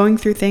and they're going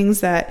through things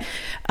that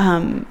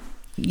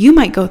you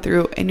might go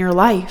through in your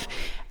life.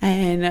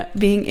 and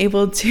being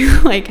able to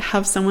like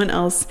have someone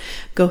else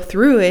go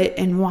through it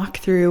and walk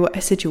through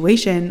a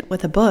situation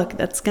with a book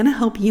that's going to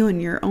help you in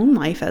your own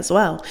life as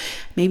well.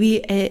 Maybe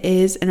it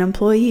is an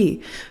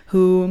employee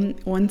who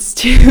wants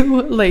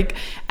to like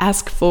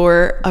ask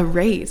for a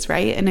raise,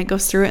 right? And it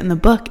goes through it in the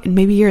book, and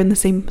maybe you're in the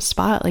same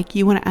spot, like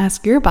you want to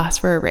ask your boss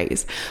for a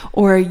raise,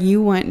 or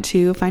you want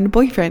to find a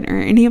boyfriend, or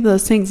any of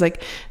those things.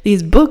 Like,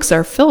 these books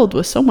are filled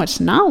with so much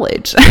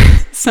knowledge,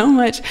 so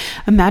much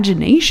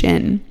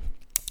imagination.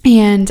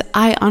 And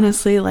I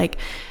honestly, like,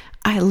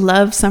 I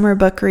love summer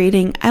book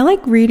reading. I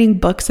like reading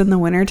books in the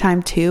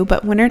wintertime too,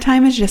 but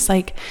wintertime is just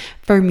like,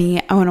 for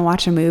me, I want to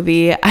watch a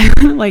movie. I want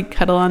to like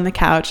cuddle on the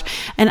couch,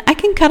 and I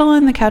can cuddle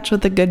on the couch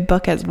with a good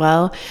book as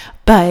well.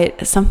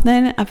 But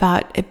something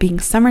about it being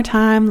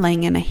summertime,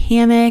 laying in a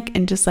hammock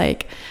and just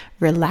like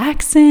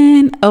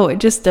relaxing, it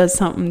just does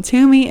something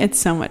to me. It's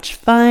so much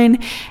fun.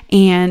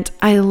 And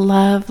I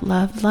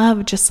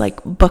love just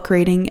like book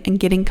reading and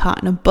getting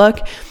caught in a book.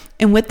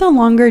 And with the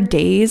longer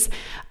days,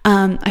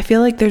 I feel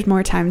like there's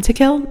more time to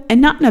kill,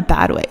 and not in a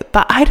bad way,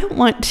 but I don't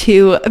want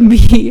to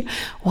be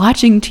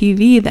watching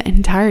TV the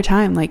entire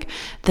time. Like,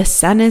 the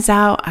sun is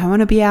out, I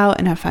want to be out,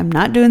 and if I'm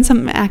not doing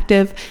something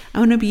active, I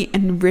want to be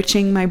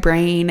enriching my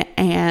brain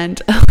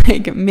and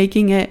like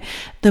making it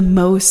the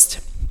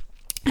most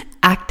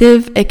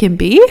active it can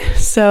be.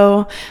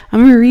 So I'm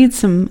going to read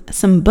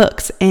some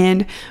books.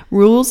 And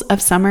Rules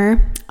of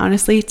Summer,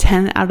 honestly,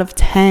 10 out of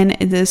 10.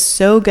 It is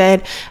so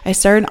good. I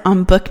started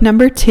on book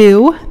number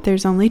 2.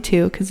 There's only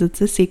 2 because it's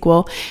a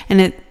sequel,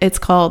 and it's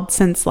called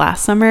Since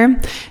Last Summer.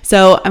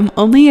 So I'm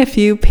only a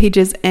few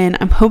pages in.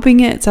 I'm hoping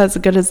it's as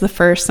good as the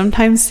first.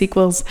 Sometimes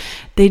sequels,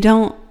 they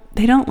don't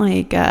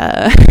like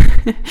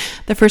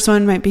the first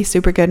one might be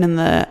super good, and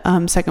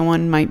the second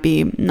one might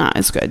be not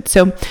as good.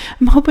 So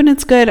I'm hoping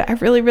it's good. I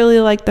really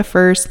like the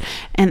first,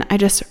 and I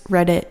just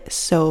read it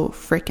so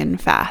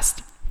freaking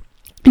fast.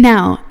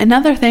 Now,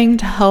 another thing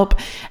to help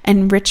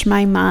enrich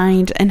my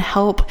mind and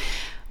help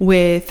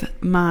with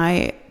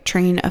my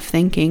train of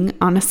thinking,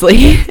 honestly,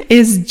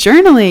 is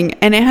journaling.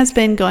 And it has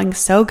been going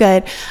so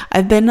good.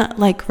 I've been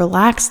like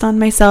relaxed on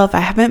myself. I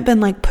haven't been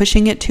like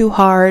pushing it too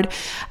hard.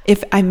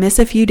 If I miss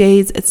a few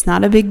days, it's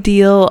not a big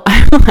deal.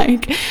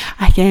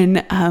 I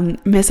can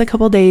miss a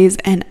couple days,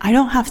 and I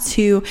don't have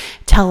to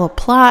tell a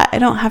plot. I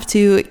don't have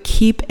to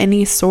keep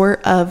any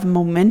sort of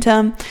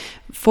momentum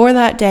for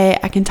that day.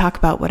 I can talk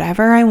about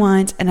whatever I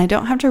want, and I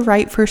don't have to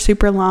write for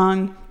super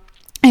long.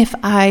 If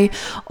I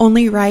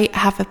only write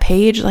half a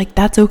page, like,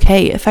 that's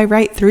okay. If I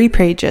write 3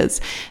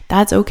 pages,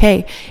 that's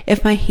okay.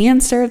 If my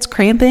hand starts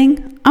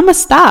cramping, I'm gonna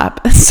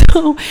stop.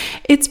 So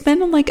it's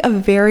been like a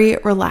very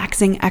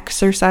relaxing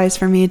exercise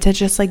for me to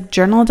just like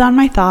journal down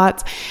my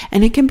thoughts.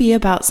 And it can be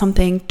about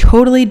something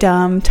totally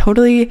dumb,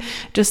 totally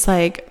just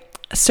like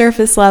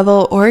surface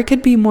level, or it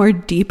could be more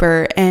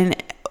deeper, and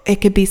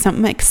it could be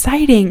something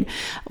exciting.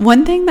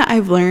 One thing that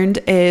I've learned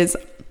is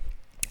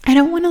I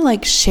don't want to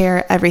like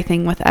share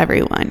everything with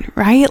everyone,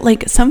 right?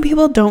 Like, some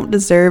people don't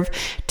deserve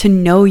to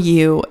know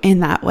you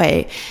in that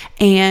way.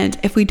 And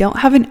if we don't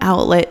have an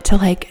outlet to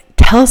like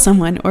tell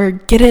someone or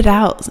get it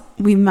out,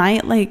 we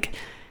might like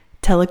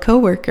tell a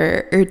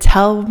coworker or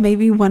tell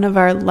maybe one of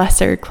our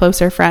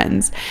closer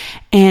friends.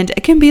 And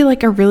it can be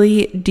like a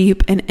really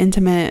deep and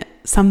intimate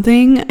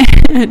something,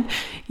 and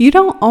you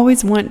don't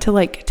always want to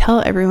like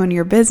tell everyone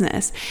your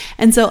business.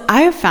 And so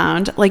I have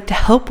found, like, to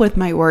help with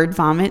my word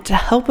vomit, to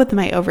help with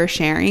my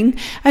oversharing,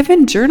 I've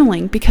been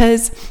journaling,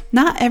 because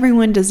not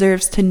everyone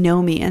deserves to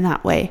know me in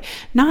that way.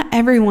 Not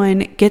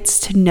everyone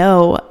gets to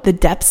know the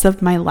depths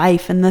of my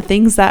life and the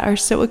things that are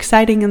so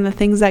exciting and the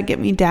things that get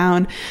me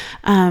down.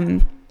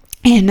 And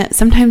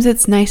sometimes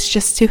it's nice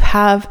just to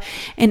have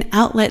an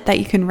outlet that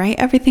you can write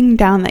everything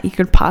down that you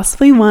could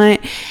possibly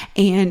want.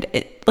 And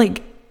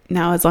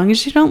now, as long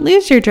as you don't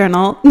lose your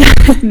journal,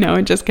 no,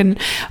 I'm just kidding.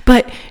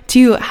 But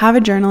to have a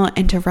journal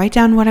and to write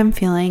down what I'm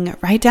feeling,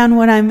 write down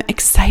what I'm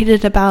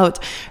excited about,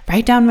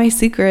 write down my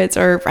secrets,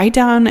 or write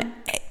down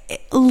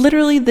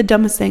literally the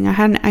dumbest thing. I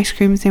had an ice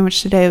cream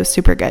sandwich today. It was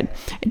super good.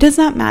 It does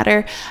not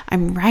matter.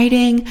 I'm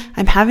writing,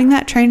 I'm having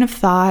that train of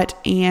thought,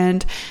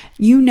 and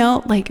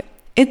like,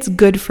 it's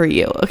good for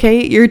you,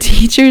 okay? Your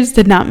teachers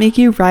did not make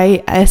you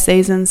write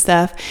essays and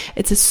stuff.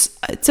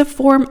 It's a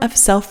form of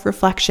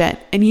self-reflection.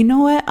 And you know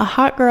what? A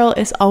hot girl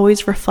is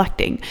always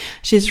reflecting.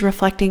 She's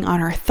reflecting on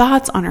her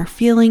thoughts, on her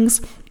feelings,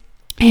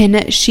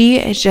 and she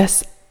is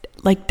just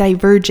like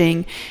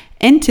diverging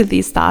into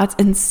these thoughts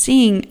and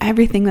seeing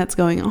everything that's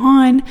going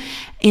on.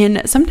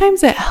 And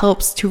sometimes it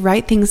helps to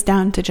write things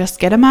down, to just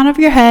get them out of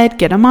your head,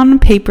 get them on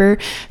paper,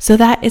 so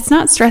that it's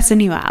not stressing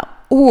you out.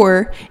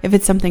 Or if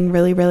it's something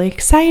really, really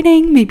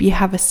exciting, maybe you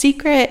have a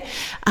secret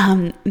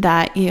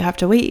that you have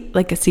to wait,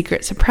 like a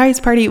secret surprise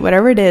party,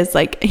 whatever it is,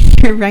 like,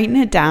 you're writing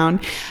it down.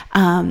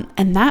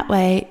 And that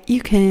way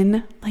you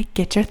can like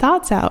get your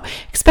thoughts out,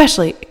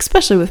 especially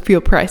with fuel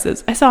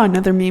prices. I saw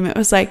another meme. It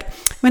was like,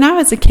 when I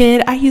was a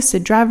kid, I used to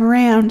drive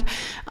around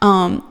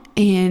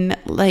and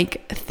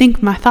like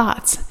think my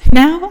thoughts,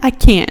 now I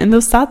can't, and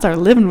those thoughts are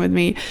living with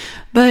me.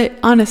 But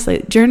honestly,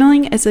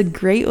 journaling is a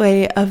great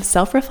way of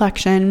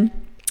self-reflection.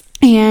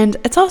 And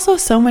it's also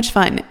so much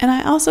fun. And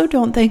I also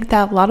don't think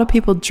that a lot of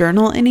people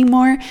journal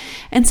anymore.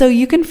 And so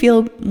you can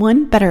feel,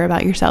 one, better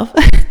about yourself.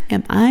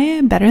 Am I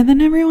better than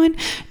everyone?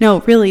 No,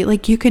 really,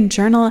 like you can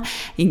journal,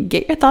 you can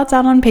get your thoughts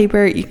out on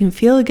paper, you can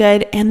feel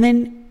good. And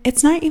then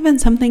it's not even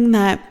something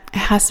that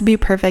has to be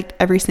perfect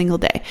every single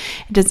day.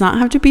 It does not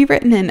have to be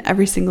written in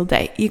every single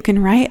day. You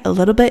can write a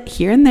little bit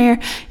here and there.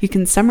 You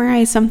can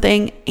summarize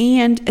something,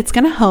 and it's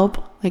going to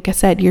help. Like I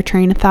said, your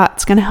train of thought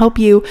is going to help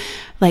you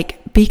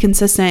like be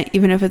consistent,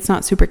 even if it's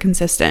not super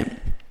consistent.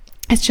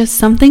 It's just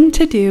something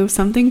to do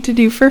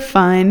for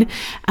fun.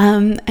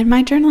 And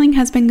my journaling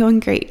has been going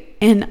great.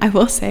 And I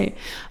will say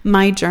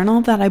my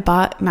journal that I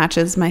bought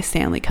matches my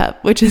Stanley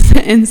Cup, which is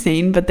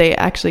insane, but they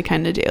actually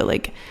kind of do.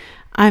 Like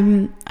I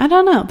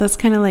don't know. That's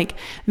kind of like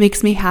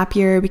makes me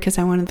happier because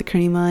I wanted the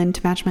cream one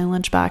to match my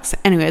lunchbox.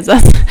 Anyways,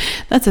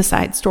 that's a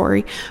side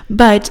story.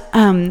 But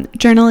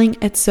journaling,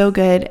 it's so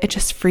good. It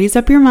just frees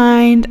up your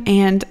mind.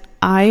 And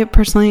I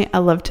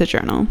love to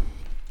journal.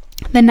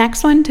 The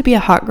next one to be a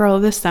hot girl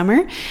this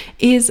summer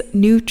is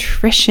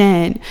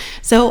nutrition.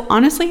 So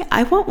honestly,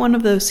 I want one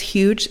of those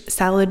huge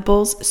salad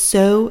bowls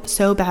so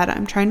bad.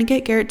 I'm trying to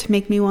get Garrett to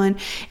make me one.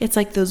 It's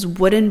like those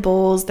wooden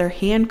bowls. They're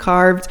hand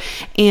carved.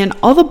 And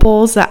all the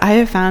bowls that I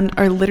have found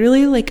are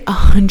literally like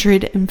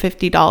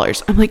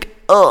 $150. I'm like,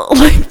 oh,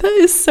 like that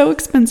is so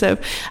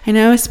expensive. I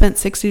know I spent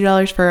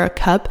 $60 for a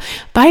cup,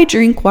 but I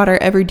drink water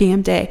every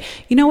damn day.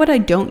 You know what I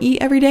don't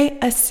eat every day?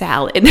 A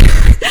salad.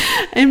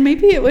 And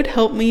maybe it would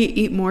help me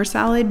eat more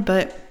salad,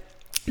 but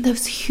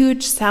those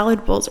huge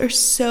salad bowls are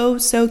so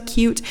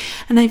cute.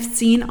 And I've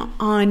seen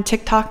on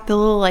TikTok the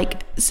little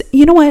like,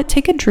 you know what?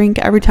 Take a drink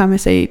every time I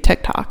say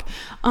TikTok.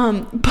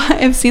 But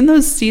I've seen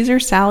those Caesar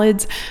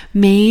salads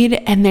made,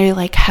 and they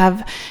like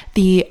have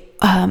the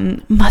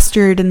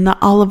mustard and the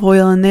olive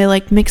oil, and they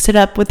like mix it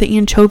up with the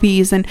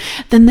anchovies, and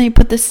then they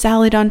put the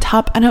salad on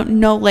top. I don't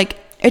know, like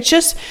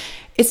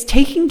it's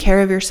taking care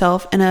of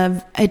yourself in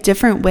a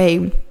different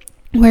way,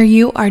 where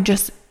you are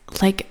just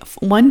like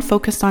one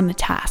focused on the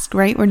task,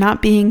 right?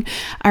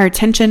 Our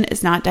attention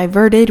is not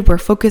diverted. We're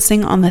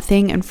focusing on the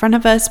thing in front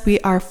of us. We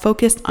are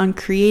focused on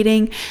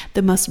creating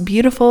the most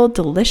beautiful,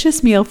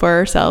 delicious meal for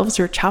ourselves.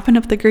 We're chopping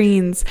up the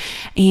greens,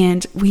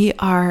 and we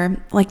are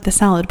like the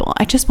salad bowl.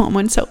 I just want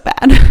one so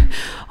bad.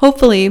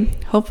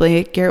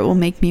 Hopefully Garrett will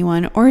make me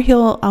one, or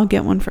I'll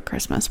get one for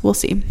Christmas. We'll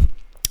see.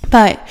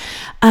 But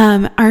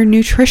our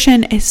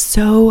nutrition is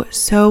so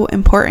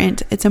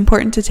important. It's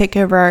important to take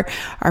care of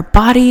our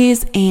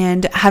bodies,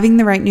 and having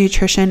the right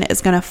nutrition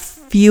is going to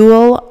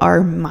fuel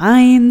our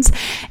minds.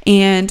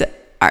 And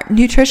our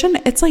nutrition,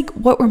 it's like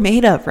what we're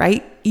made of,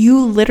 right?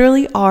 You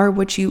literally are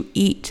what you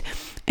eat.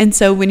 And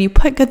so when you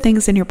put good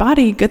things in your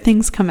body, good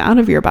things come out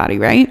of your body,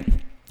 right?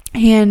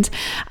 And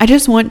I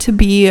just want to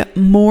be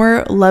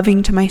more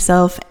loving to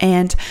myself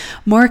and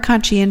more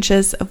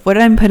conscientious of what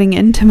I'm putting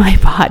into my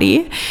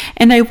body.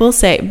 And I will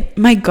say,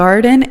 my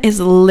garden is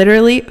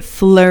literally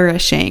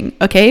flourishing.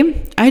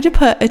 Okay. I had to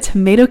put a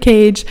tomato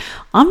cage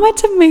on my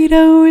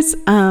tomatoes.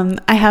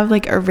 I have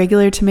like a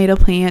regular tomato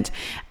plant,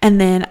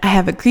 and then I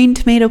have a green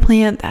tomato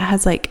plant that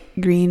has like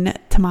green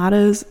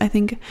tomatoes, I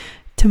think.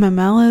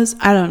 Tomamellos,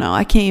 I don't know,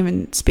 I can't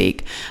even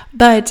speak,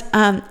 but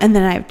and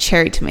then I have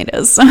cherry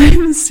tomatoes, so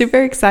I'm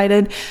super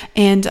excited.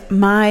 And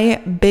my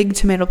big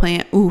tomato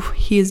plant,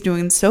 he is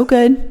doing so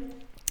good.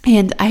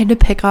 And I had to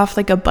pick off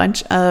like a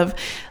bunch of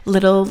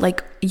little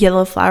like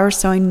yellow flowers,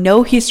 so I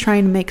know he's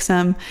trying to make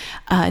some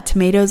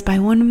tomatoes, but I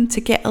want him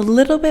to get a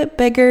little bit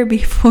bigger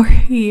before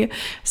he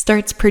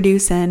starts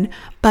producing.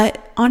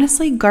 But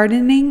honestly,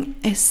 gardening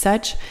is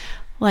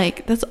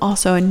that's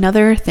also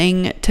another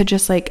thing to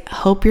just like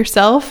help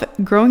yourself.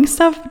 Growing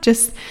stuff,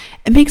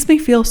 it makes me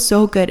feel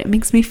so good. It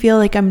makes me feel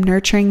like I'm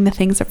nurturing the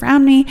things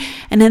around me,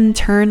 and in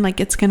turn,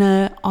 like it's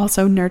gonna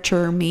also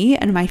nurture me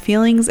and my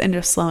feelings and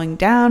just slowing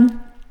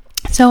down.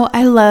 So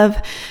I love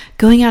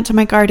going out to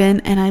my garden,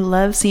 and I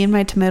love seeing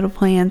my tomato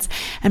plants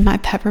and my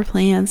pepper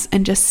plants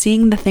and just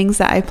seeing the things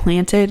that I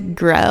planted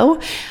grow.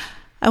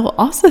 I will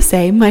also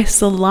say my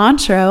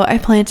cilantro I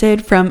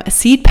planted from a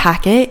seed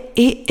packet.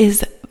 It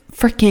is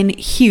freaking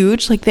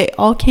huge. Like they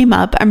all came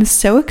up. I'm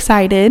so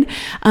excited.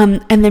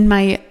 And then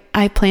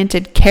I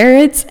planted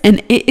carrots, and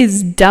it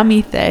is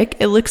dummy thick.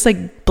 It looks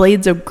like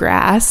blades of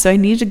grass. So I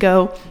need to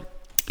go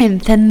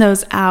and thin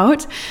those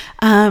out.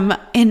 And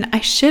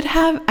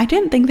I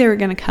didn't think they were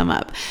going to come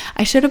up.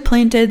 I should have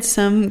planted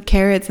some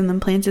carrots and then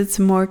planted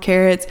some more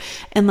carrots,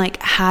 and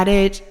like had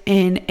it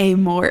in a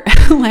more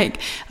like,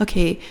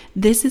 okay,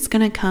 this is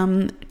going to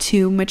come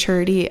to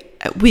maturity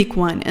at week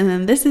 1, and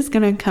then this is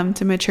going to come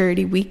to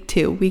maturity week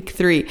 2, week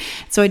 3.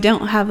 So I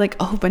don't have like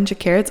a whole bunch of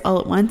carrots all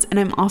at once. And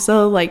I'm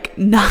also like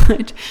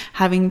not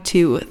having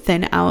to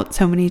thin out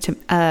so many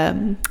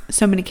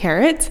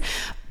carrots,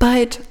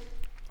 but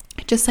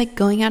just like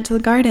going out to the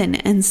garden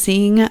and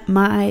seeing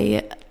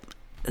my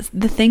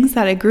the things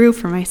that I grew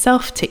for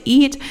myself to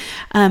eat.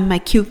 My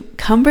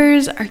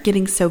cucumbers are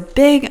getting so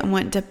big. I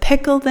want to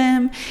pickle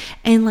them,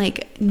 and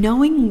like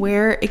knowing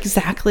where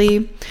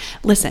exactly,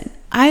 listen,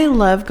 I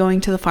love going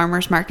to the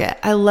farmer's market.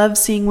 I love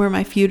seeing where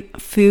my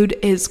food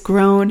is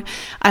grown.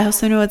 I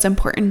also know it's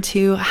important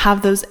to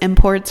have those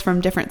imports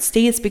from different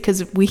states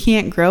because we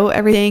can't grow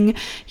everything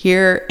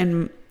here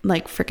in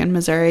like freaking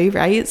Missouri,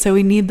 right? So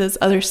we need those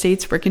other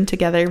states working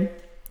together.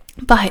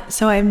 But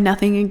so I have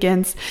nothing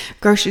against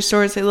grocery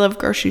stores. I love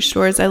grocery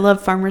stores. I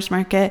love farmers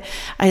market.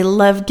 I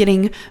love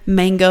getting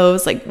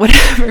mangoes, like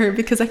whatever,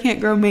 because I can't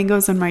grow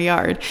mangoes in my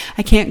yard.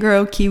 I can't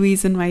grow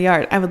kiwis in my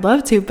yard. I would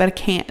love to, but I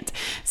can't.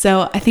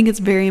 So I think it's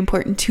very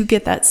important to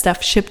get that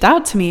stuff shipped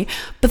out to me.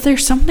 But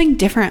there's something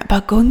different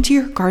about going to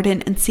your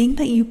garden and seeing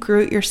that you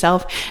grew it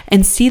yourself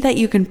and see that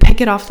you can pick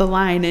it off the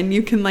line and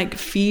you can like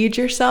feed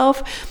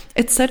yourself.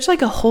 It's such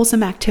like a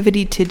wholesome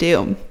activity to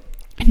do.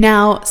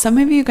 Now, some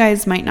of you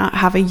guys might not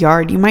have a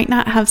yard. You might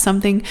not have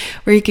something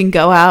where you can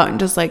go out and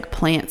just like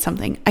plant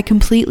something. I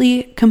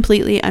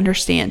completely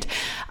understand.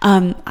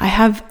 I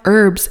have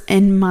herbs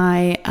in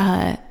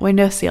my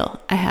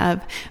windowsill. I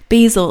have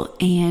basil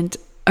and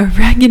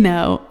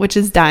oregano, which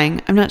is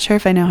dying. I'm not sure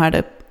if I know how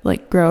to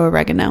like grow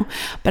oregano,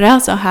 but I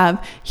also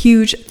have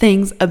huge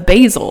things of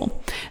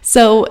basil.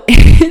 So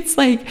it's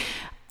like,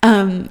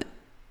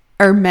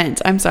 or mint.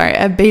 I'm sorry.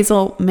 I have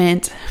basil,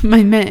 mint.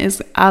 My mint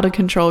is out of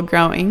control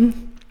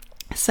growing.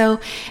 So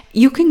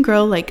you can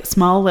grow like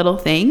small little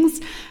things.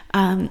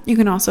 You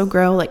can also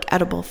grow like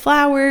edible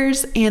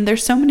flowers, and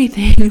there's so many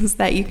things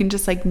that you can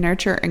just like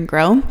nurture and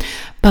grow.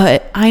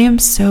 But I am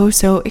so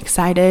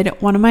excited.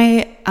 One of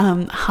my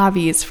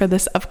hobbies for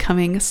this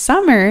upcoming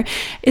summer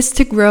is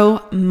to grow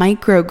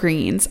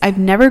microgreens. I've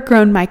never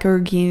grown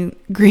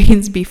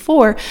microgreens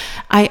before.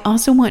 I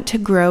also want to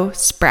grow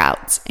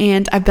sprouts,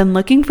 and I've been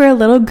looking for a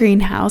little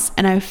greenhouse,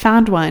 and I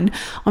found one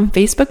on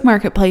Facebook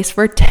Marketplace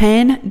for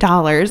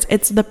 $10.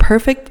 It's the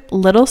perfect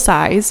little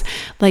size.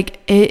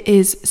 Like it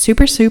is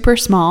super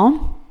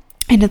small.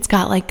 And it's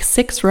got like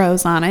 6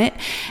 rows on it.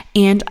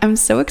 And I'm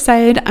so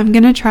excited. I'm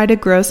going to try to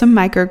grow some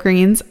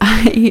microgreens.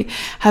 I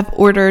have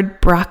ordered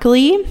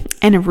broccoli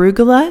and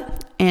arugula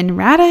and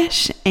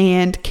radish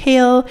and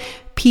kale,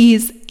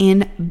 peas,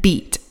 and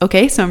beet.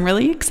 Okay, so I'm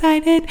really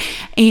excited.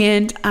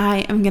 And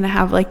I am going to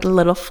have like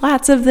little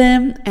flats of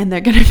them, and they're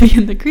going to be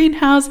in the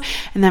greenhouse.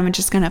 And then I'm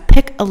just going to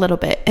pick a little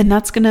bit. And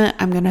I'm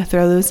going to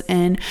throw those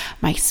in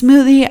my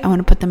smoothie. I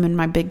want to put them in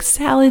my big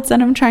salads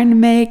that I'm trying to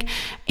make.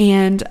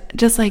 And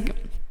just like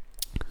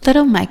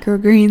little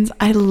microgreens.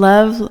 I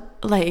love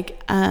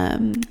like,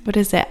 what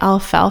is it?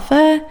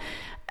 Alfalfa.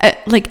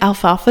 Like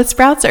alfalfa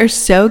sprouts are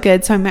so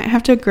good. So I might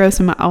have to grow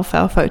some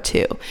alfalfa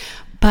too.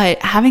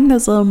 But having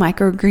those little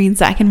microgreens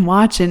that I can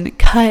watch and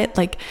cut,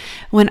 like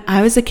when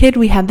I was a kid,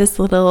 we had this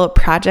little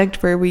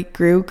project where we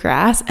grew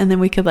grass and then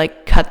we could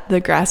like cut the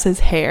grass's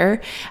hair.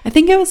 I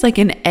think it was like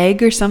an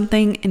egg or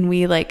something. And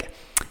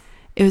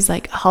it was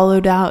like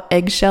hollowed out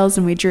eggshells,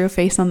 and we drew a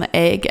face on the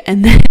egg,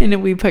 and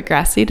then we put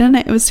grass seed in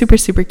it. It was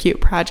super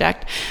cute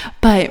project.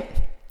 But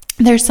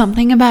there's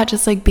something about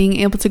just like being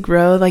able to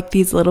grow like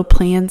these little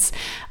plants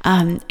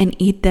and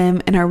eat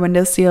them in our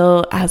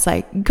windowsill as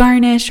like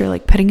garnish, or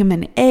like putting them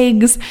in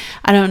eggs.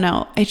 I don't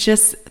know. It's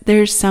just,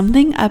 there's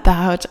something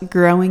about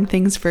growing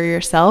things for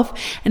yourself,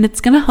 and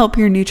it's going to help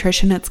your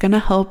nutrition. It's going to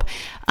help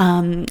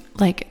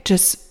like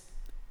just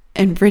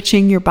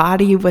enriching your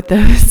body with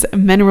those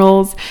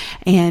minerals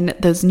and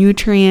those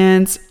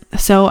nutrients.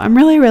 So I'm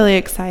really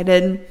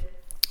excited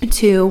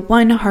to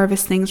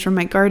harvest things from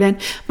my garden.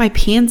 My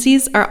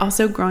pansies are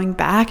also growing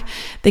back.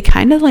 They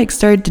kind of like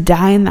started to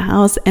die in the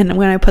house, and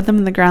when I put them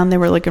in the ground, they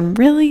were looking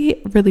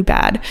really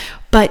bad.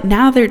 But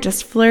now they're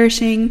just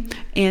flourishing,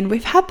 and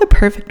we've had the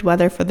perfect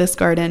weather for this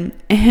garden.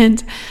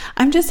 And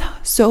I'm just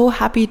so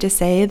happy to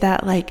say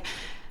that like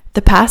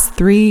the past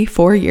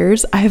 3-4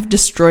 years, I have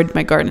destroyed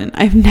my garden.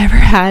 I've never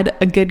had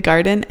a good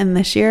garden, and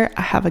this year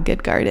I have a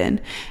good garden,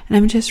 and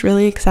I'm just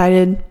really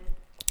excited.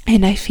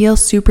 And I feel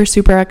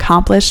super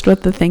accomplished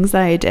with the things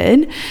that I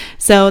did.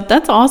 So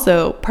that's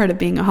also part of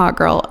being a hot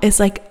girl, is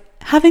like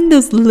having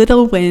those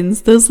little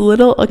wins, those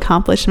little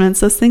accomplishments,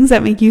 those things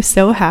that make you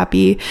so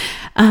happy.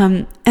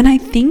 And I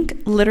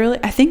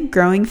think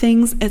growing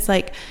things is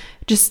like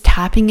just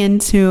tapping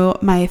into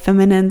my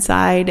feminine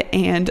side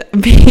and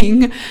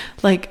being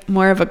like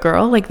more of a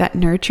girl, like that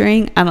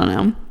nurturing. I don't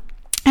know.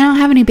 I don't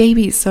have any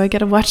babies, so I got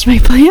to watch my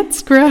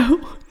plants grow.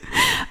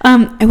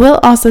 I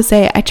will also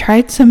say I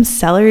tried some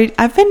celery.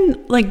 I've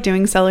been like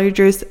doing celery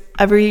juice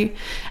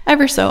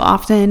ever so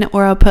often,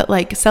 or I'll put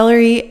like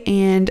celery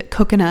and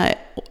coconut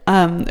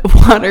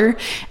water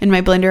in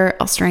my blender.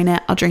 I'll strain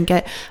it, I'll drink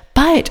it.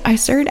 But I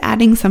started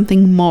adding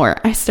something more.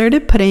 I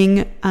started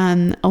putting,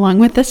 along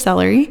with the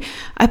celery,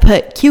 I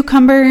put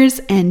cucumbers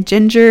and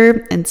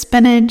ginger and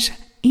spinach,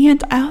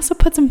 and I also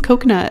put some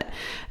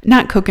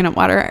not coconut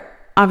water.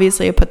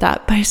 Obviously I put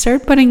that, but I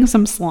started putting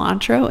some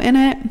cilantro in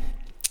it.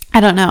 I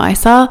don't know. I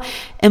saw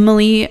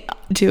Emily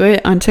do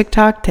it on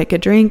TikTok, take a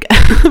drink,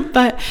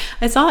 but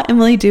I saw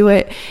Emily do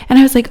it and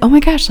I was like, oh my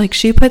gosh, like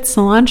she put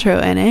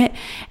cilantro in it.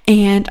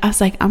 And I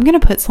was like, I'm going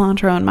to put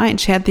cilantro in mine.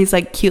 She had these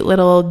like cute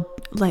little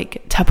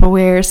like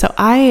Tupperware. So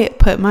I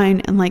put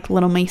mine in like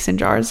little mason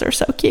jars. They're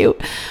so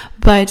cute.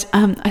 But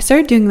I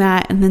started doing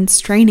that and then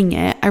straining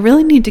it. I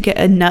really need to get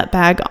a nut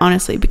bag,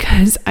 honestly,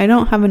 because I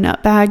don't have a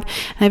nut bag.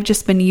 And I've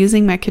just been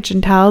using my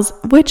kitchen towels,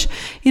 which,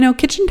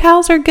 kitchen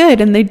towels are good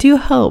and they do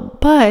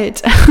help.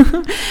 But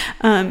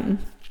I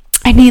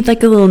need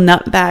like a little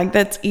nut bag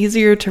that's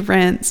easier to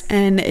rinse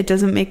and it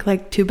doesn't make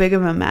like too big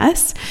of a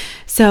mess.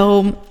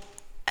 So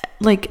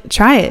like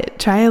try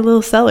a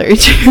little celery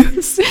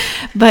juice.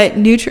 But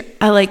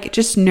I like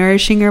just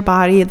nourishing your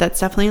body. That's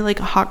definitely like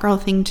a hot girl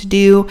thing to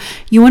do.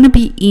 You want to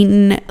be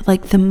eating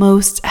like the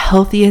most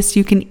healthiest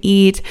you can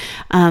eat,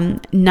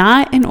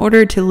 not in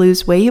order to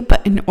lose weight,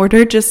 but in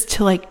order just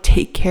to like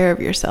take care of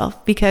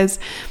yourself, because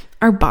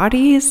our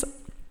bodies,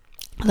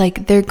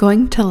 like, they're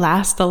going to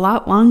last a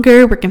lot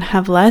longer. We're going to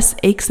have less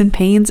aches and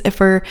pains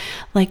if we're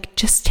like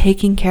just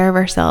taking care of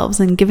ourselves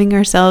and giving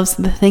ourselves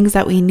the things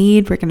that we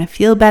need. We're going to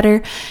feel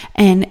better.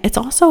 And it's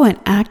also an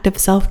act of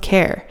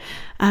self-care,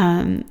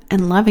 and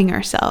loving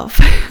ourselves.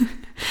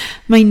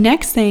 My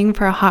next thing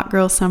for a hot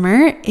girl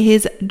summer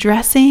is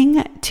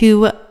dressing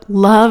to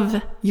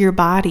love your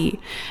body.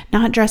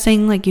 Not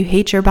dressing like you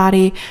hate your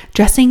body,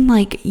 dressing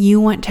like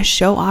you want to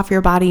show off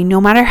your body no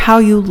matter how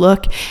you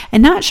look,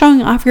 and not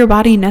showing off your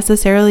body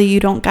necessarily. You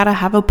don't gotta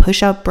have a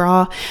push-up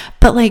bra,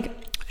 but like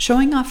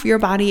showing off your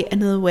body in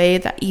the way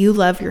that you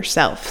love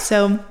yourself.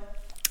 So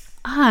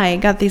I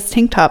got these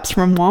tank tops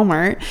from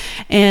Walmart,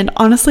 and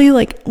honestly,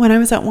 like when I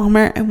was at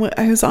Walmart,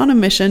 I was on a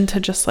mission to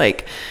just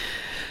like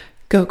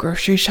go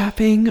grocery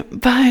shopping,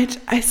 but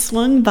I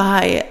swung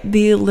by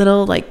the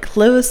little like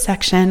clothes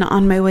section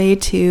on my way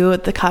to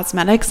the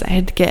cosmetics. I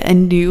had to get a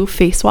new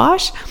face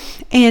wash,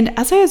 and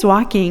as I was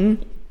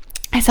walking,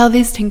 I saw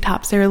these tank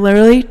tops. They were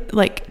literally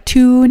like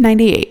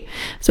 $2.98,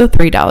 so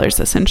 $3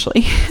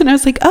 essentially. And I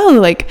was like, oh,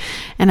 like,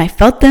 and I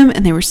felt them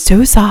and they were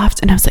so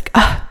soft, and I was like,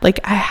 oh, like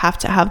I have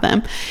to have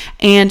them.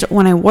 And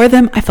when I wore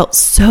them, I felt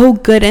so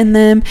good in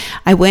them.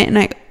 I went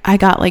and I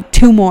got like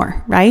 2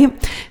 more, right?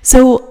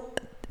 So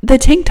the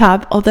tank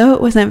top, although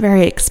it wasn't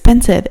very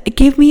expensive, it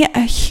gave me a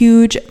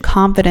huge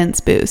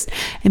confidence boost.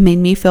 It made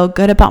me feel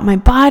good about my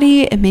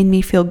body. It made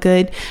me feel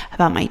good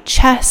about my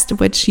chest,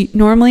 which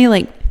normally,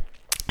 like,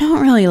 I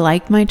don't really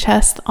like my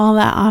chest all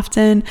that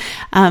often.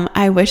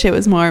 I wish it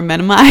was more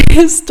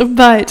minimized,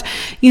 but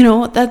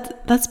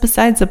that's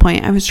besides the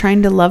point. I was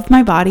trying to love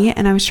my body,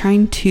 and I was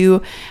trying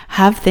to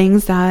have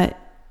things that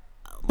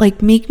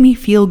like make me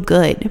feel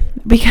good,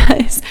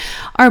 because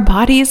our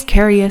bodies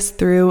carry us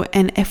through.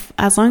 And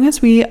as long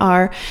as we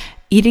are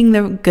eating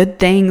the good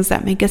things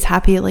that make us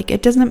happy, like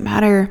it doesn't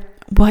matter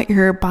what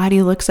your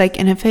body looks like.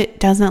 And if it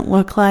doesn't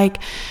look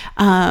like,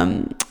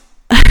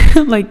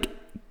 like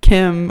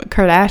Kim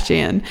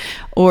Kardashian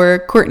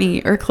or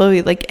Kourtney or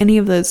Khloe, like any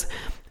of those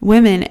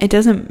women, it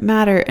doesn't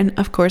matter. And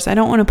of course, I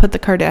don't want to put the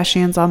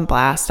Kardashians on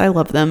blast. I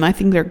love them. I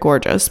think they're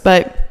gorgeous,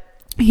 but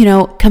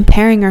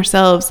comparing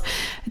ourselves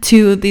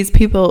to these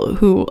people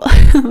who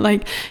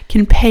like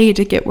can pay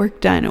to get work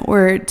done,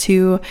 or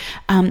to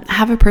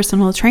have a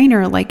personal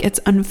trainer, like it's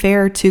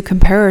unfair to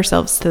compare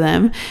ourselves to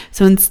them.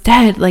 So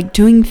instead, like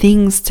doing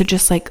things to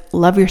just like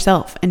love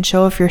yourself and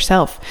show off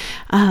yourself.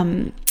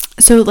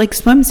 So like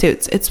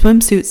swimsuits, it's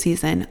swimsuit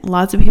season.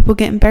 Lots of people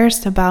get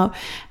embarrassed about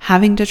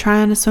having to try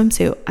on a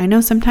swimsuit. I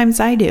know sometimes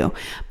I do,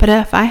 but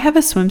if I have a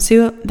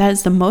swimsuit that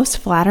is the most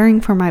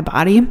flattering for my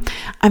body,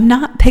 I'm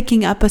not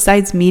picking up a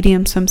size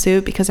medium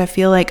swimsuit because I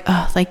feel like,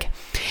 like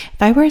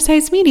if I wear a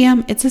size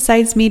medium, it's a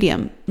size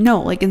medium.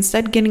 No, like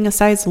instead getting a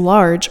size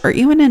large or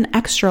even an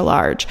extra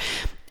large,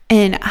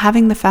 and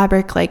having the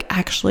fabric like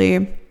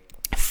actually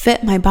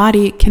fit my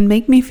body can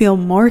make me feel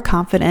more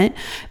confident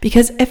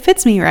because it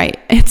fits me right.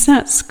 It's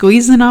not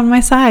squeezing on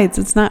my sides.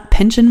 It's not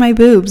pinching my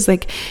boobs.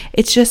 Like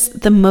it's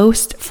just the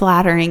most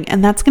flattering,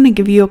 and that's going to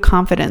give you a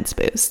confidence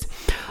boost.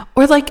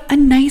 Or like a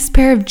nice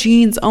pair of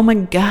jeans. Oh my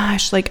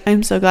gosh. Like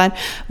I'm so glad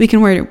we can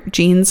wear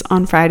jeans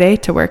on Friday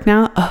to work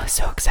now. Oh,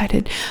 so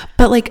excited.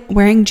 But like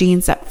wearing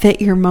jeans that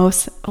fit your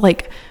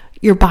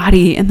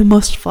body in the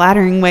most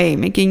flattering way,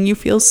 making you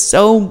feel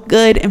so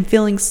good and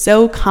feeling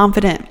so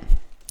confident.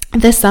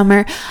 This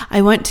summer,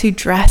 I want to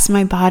dress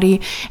my body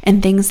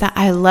in things that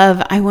I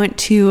love. I want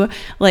to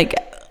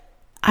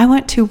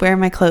wear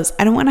my clothes.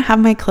 I don't want to have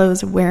my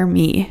clothes wear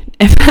me,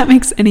 if that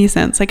makes any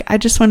sense. Like, I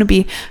just want to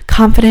be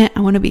confident.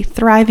 I want to be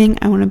thriving.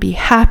 I want to be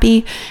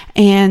happy.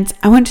 And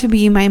I want to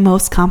be my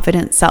most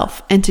confident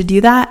self. And to do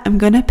that, I'm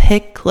going to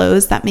pick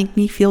clothes that make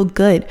me feel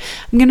good.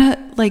 I'm going to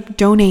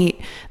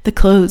donate the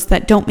clothes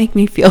that don't make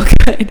me feel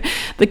good,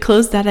 the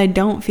clothes that I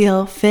don't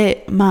feel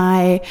fit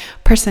my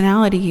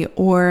personality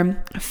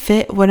or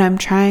fit what I'm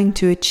trying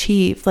to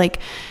achieve. Like,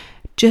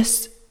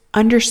 just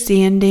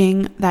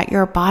understanding that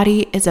your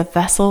body is a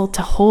vessel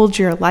to hold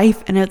your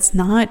life, and it's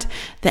not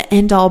the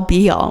end all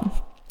be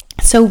all.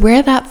 So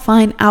wear that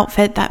fine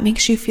outfit that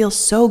makes you feel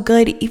so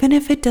good, even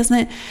if it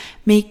doesn't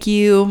make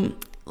you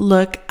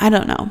look, I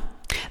don't know.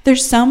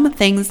 There's some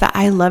things that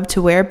I love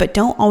to wear, but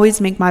don't always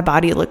make my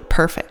body look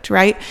perfect,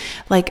 right?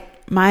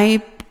 Like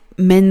my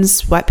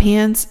men's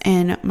sweatpants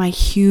and my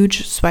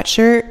huge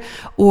sweatshirt,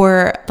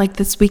 or like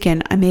this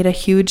weekend, I made a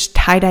huge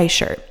tie-dye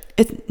shirt.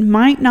 It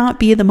might not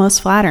be the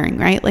most flattering,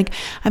 right? Like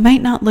I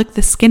might not look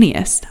the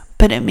skinniest,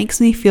 but it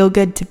makes me feel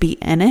good to be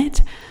in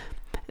it.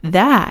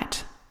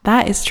 That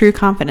is true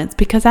confidence,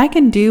 because I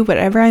can do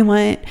whatever I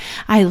want.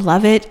 I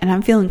love it and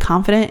I'm feeling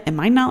confident. It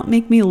might not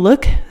make me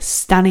look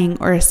stunning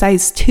or a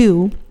size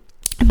 2,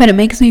 but it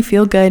makes me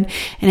feel good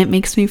and it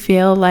makes me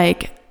feel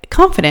like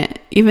confident,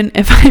 even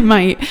if I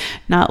might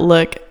not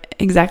look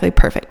exactly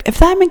perfect. If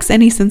that makes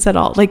any sense at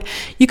all. Like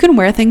you can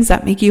wear things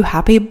that make you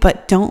happy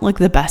but don't look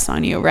the best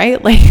on you,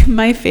 right? Like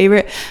my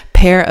favorite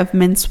pair of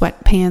men's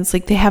sweatpants,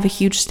 like they have a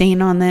huge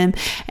stain on them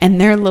and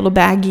they're a little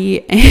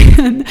baggy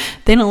and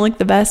they don't look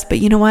the best, but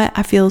you know what?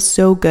 I feel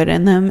so good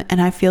in them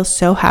and I feel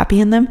so happy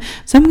in them.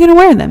 So I'm going to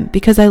wear them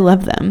because I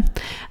love them.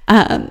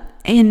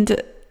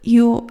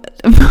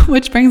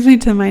 Which brings me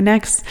to my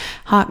next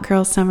hot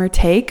girl summer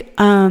take.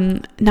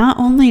 Not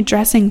only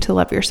dressing to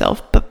love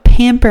yourself, but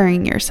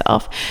pampering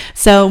yourself.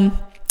 So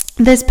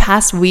this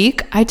past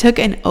week, I took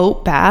an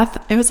oat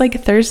bath. It was like a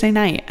Thursday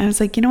night. I was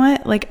like, you know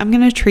what? Like, I'm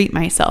going to treat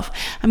myself.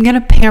 I'm going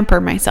to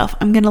pamper myself.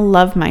 I'm going to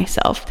love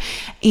myself.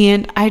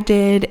 And I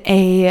did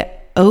a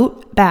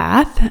oat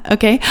bath.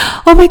 Okay.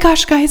 Oh my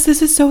gosh, guys,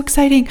 this is so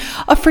exciting.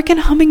 A freaking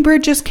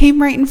hummingbird just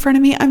came right in front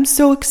of me. I'm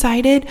so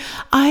excited.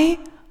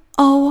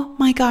 Oh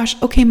my gosh.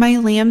 Okay. My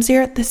lamb's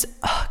ear, this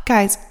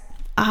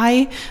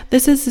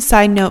is a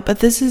side note, but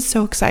this is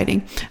so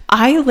exciting.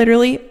 I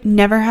literally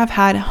never have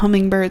had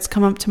hummingbirds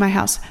come up to my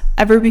house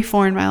ever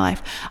before in my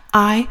life.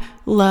 I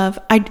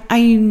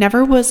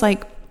never was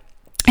like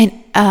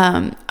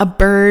a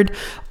bird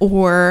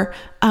or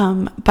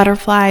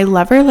butterfly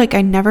lover. Like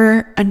I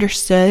never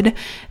understood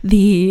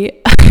the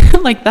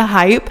like the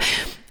hype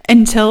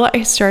until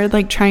I started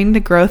like trying to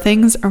grow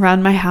things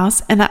around my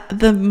house, and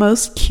the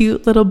most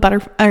cute little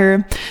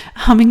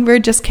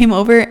hummingbird just came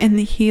over, and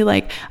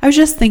I was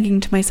just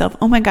thinking to myself,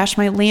 oh my gosh,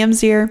 my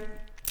lamb's ear,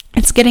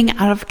 it's getting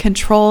out of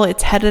control.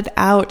 It's headed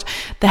out.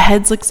 The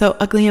heads look so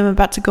ugly. I'm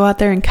about to go out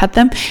there and cut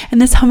them.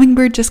 And this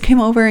hummingbird just came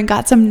over and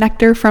got some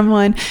nectar from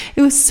one.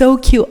 It was so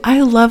cute.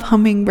 I love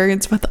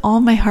hummingbirds with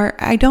all my heart.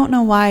 I don't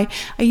know why.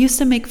 I used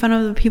to make fun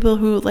of the people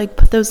who like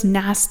put those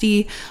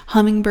nasty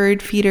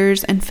hummingbird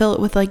feeders and fill it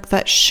with like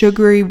that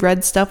sugary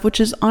red stuff, which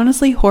is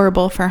honestly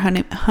horrible for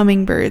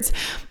hummingbirds.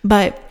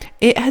 But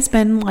it has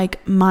been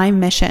like my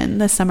mission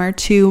this summer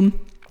to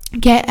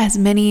get as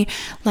many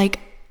like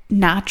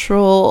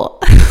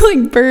natural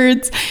like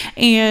birds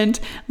and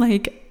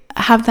like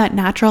have that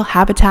natural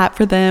habitat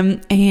for them.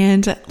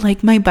 And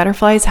like my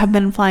butterflies have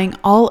been flying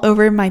all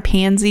over my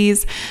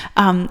pansies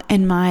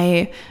in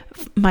my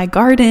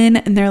garden,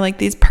 and they're like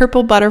these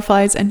purple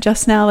butterflies, and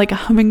just now like a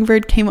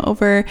hummingbird came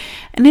over,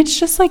 and it's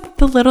just like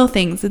the little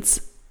things.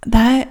 It's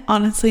that,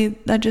 honestly,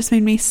 that just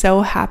made me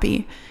so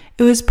happy.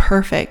 It was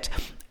perfect.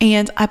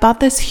 And I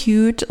bought this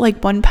huge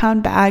like 1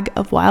 pound bag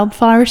of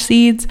wildflower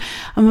seeds.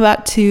 I'm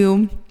about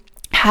to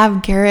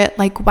have Garrett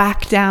like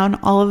whack down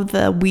all of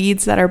the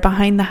weeds that are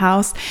behind the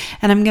house,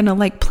 and I'm gonna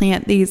like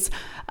plant these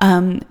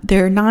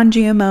they're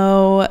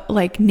non-GMO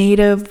like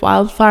native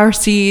wildflower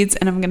seeds,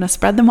 and I'm gonna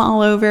spread them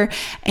all over.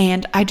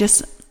 And I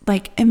just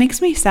like, it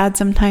makes me sad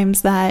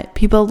sometimes that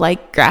people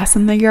like grass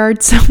in the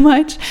yard so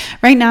much.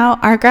 Right now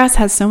our grass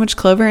has so much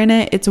clover in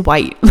it, it's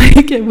white.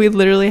 Like we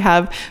literally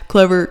have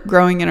clover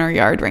growing in our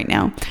yard right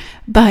now.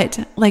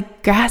 But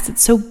like grass,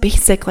 it's so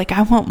basic. Like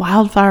I want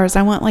wildflowers,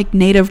 I want like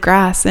native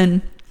grass,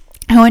 and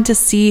I want to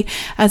see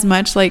as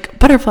much like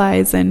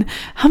butterflies and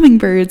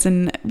hummingbirds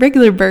and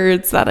regular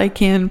birds that I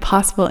can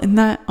possible. And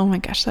that, oh my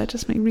gosh, that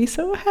just made me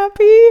so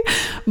happy.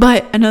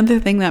 But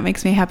another thing that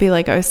makes me happy,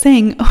 like I was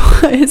saying,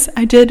 was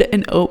I did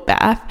an oat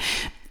bath,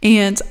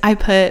 and I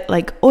put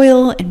like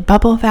oil and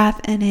bubble bath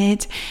in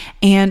it.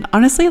 And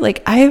honestly,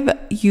 like I've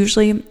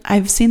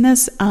seen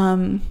this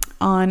on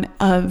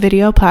a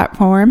video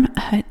platform,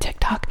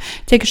 TikTok,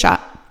 Take a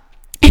Shot.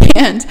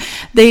 And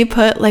they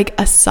put like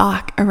a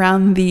sock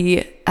around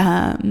the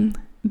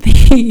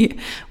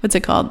what's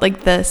it called?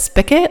 Like the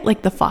spigot,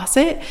 like the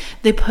faucet.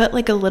 They put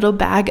like a little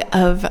bag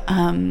of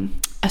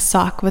a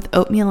sock with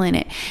oatmeal in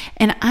it.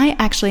 And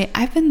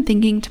I've been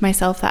thinking to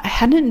myself that I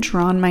hadn't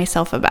drawn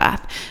myself a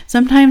bath.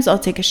 Sometimes I'll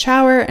take a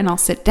shower and I'll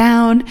sit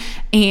down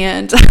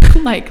and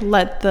like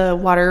let the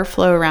water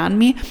flow around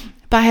me,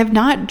 but I have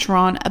not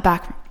drawn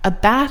a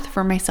bath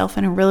for myself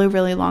in a really,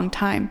 really long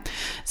time.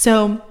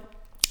 So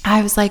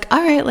I was like,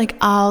 all right, like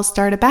I'll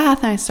start a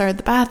bath. And I started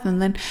the bath,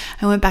 and then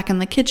I went back in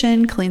the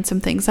kitchen, cleaned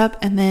some things up,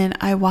 and then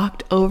I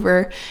walked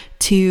over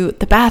to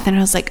the bath, and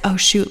I was like, oh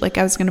shoot, like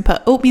I was going to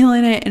put oatmeal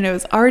in it, and it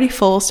was already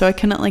full, so I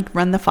couldn't like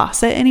run the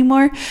faucet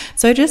anymore.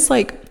 So I just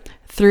like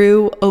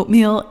threw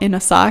oatmeal in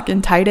a sock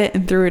and tied it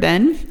and threw it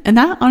in. And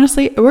that,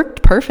 honestly, it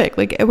worked perfect.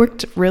 Like it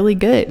worked really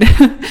good.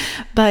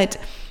 But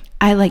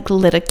I like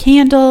lit a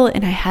candle,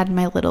 and I had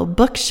my little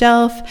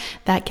bookshelf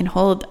that can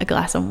hold a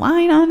glass of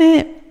wine on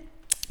it.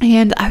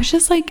 And I was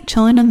just like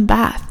chilling in the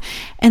bath,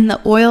 and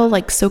the oil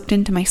like soaked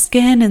into my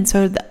skin, and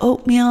so did the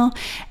oatmeal.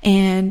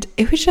 And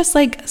it was just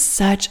like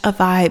such a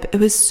vibe. It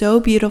was so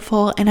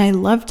beautiful, and I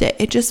loved it.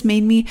 It just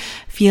made me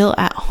feel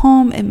at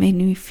home. It made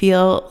me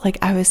feel like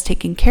I was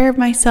taking care of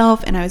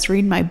myself, and I was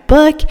reading my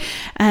book.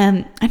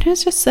 And it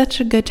was just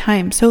such a good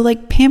time. So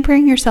like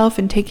pampering yourself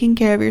and taking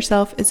care of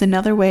yourself is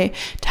another way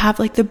to have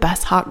like the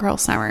best hot girl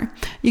summer.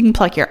 You can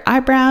pluck your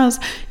eyebrows,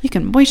 you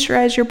can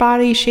moisturize your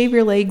body, shave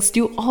your legs,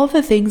 do all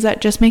the things that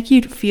just make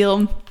you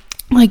feel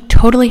like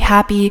totally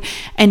happy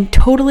and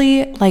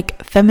totally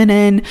like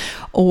feminine,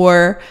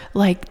 or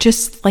like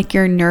just like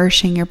you're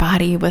nourishing your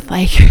body with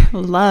like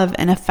love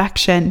and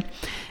affection.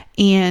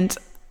 And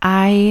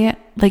I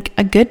like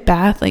a good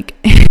bath, like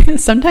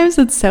sometimes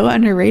it's so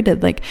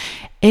underrated. Like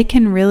it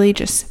can really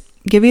just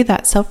give you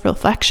that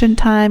self-reflection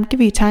time,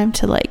 give you time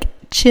to like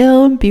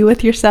chill and be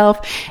with yourself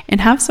and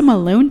have some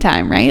alone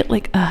time, right?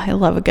 Like I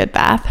love a good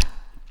bath.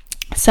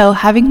 So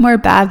having more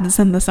baths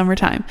in the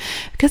summertime,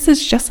 because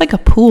it's just like a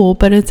pool,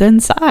 but it's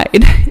inside.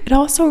 It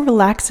also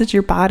relaxes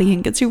your body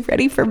and gets you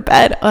ready for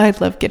bed. Oh, I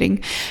love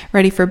getting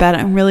ready for bed.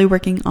 I'm really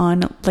working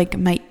on like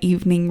my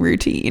evening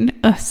routine.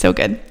 Oh, so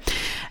good.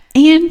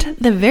 And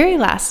the very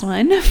last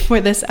one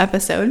for this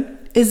episode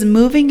is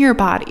moving your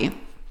body.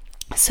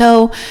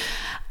 So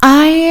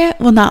I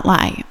will not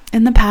lie.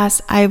 In the past,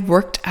 I've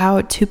worked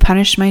out to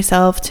punish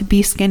myself, to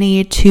be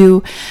skinny,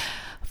 to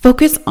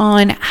focus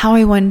on how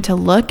I wanted to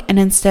look and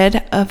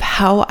instead of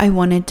how I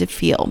wanted to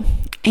feel.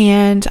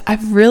 And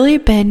I've really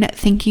been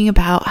thinking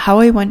about how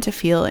I want to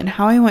feel and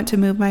how I want to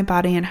move my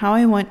body and how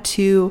I want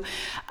to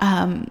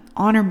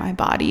honor my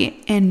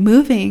body, and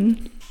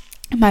moving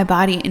my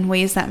body in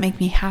ways that make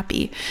me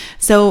happy.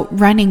 So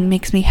running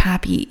makes me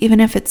happy, even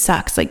if it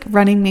sucks. Like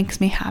running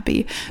makes me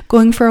happy.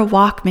 Going for a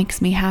walk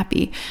makes me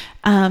happy.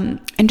 And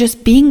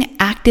just being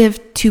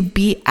active to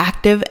be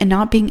active and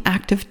not being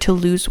active to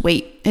lose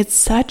weight. It's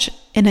such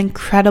an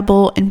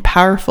incredible and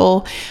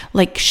powerful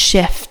like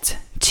shift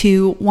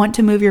to want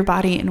to move your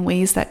body in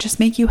ways that just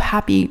make you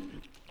happy,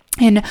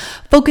 and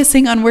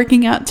focusing on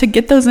working out to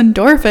get those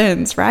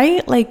endorphins,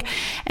 right? Like,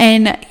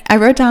 and I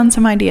wrote down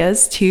some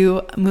ideas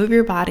to move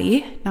your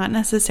body, not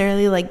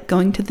necessarily like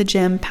going to the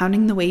gym,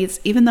 pounding the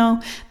weights, even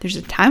though there's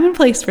a time and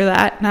place for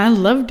that. And I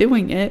love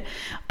doing it,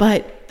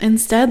 but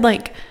instead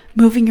like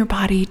moving your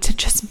body to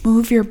just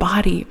move your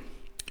body.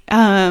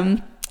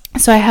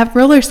 So I have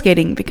roller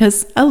skating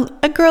because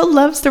a girl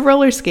loves to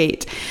roller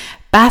skate,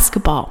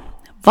 basketball,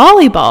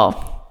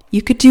 volleyball.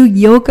 You could do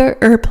yoga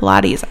or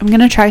Pilates. I'm going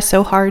to try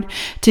so hard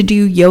to do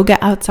yoga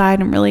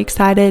outside. I'm really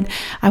excited.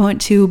 I want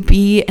to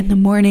be in the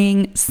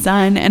morning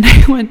sun, and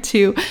I want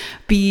to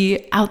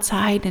be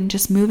outside and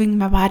just moving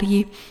my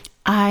body.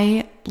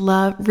 I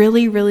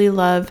really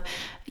love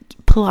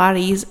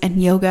Pilates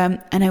and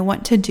yoga, and I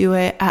want to do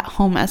it at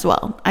home as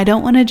well. I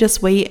don't want to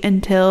just wait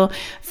until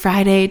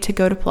Friday to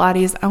go to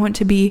Pilates. I want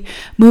to be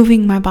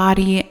moving my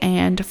body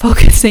and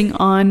focusing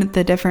on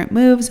the different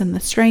moves and the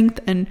strength.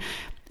 And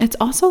it's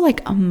also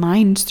like a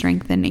mind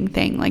strengthening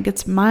thing. Like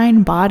it's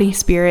mind, body,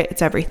 spirit,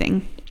 it's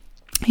everything.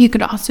 You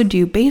could also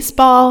do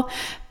baseball,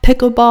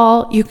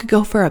 pickleball. You could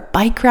go for a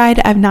bike ride.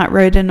 I've not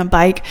ridden a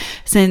bike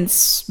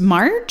since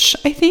March,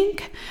 I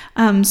think.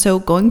 So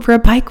going for a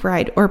bike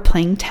ride, or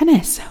playing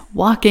tennis,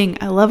 walking.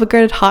 I love a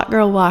good hot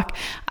girl walk.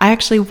 I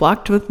actually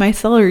walked with my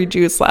celery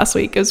juice last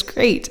week. It was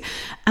great.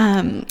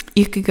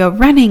 You could go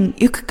running.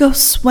 You could go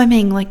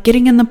swimming, like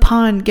getting in the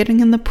pond,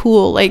 getting in the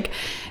pool, like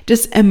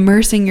just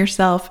immersing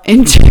yourself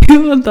into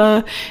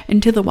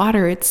the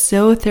water. It's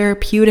so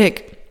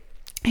therapeutic.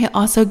 It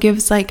also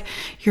gives like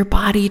your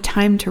body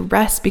time to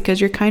rest because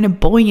you're kind of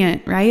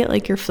buoyant, right?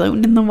 Like you're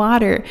floating in the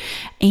water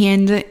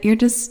and you're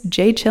just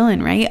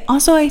chilling, right?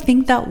 Also, I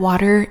think that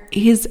water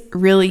is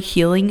really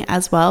healing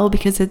as well,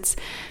 because it's,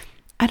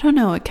 I don't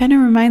know, it kind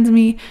of reminds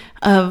me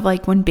of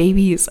like when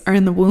babies are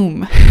in the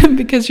womb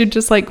because you're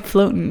just like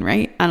floating,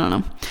 right? I don't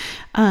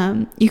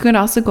know. You could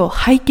also go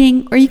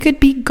hiking, or you could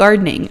be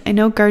gardening. I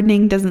know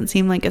gardening doesn't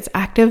seem like it's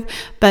active,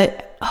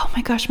 but oh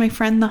my gosh, my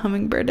friend the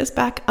hummingbird is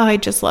back. Oh, I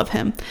just love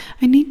him.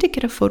 I need to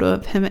get a photo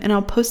of him and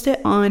I'll post it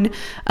on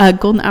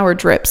Golden Hour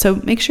Drip. So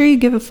make sure you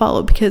give a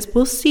follow, because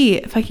we'll see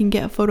if I can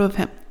get a photo of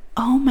him.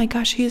 Oh my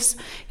gosh, he's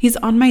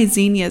on my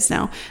zinnias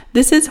now.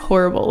 This is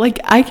horrible. Like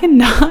I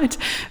cannot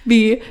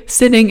be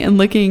sitting and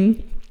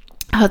looking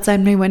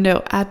outside my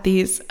window at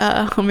these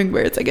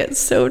hummingbirds. I get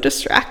so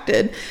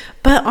distracted.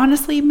 But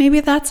honestly, maybe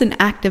that's an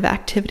active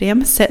activity. I'm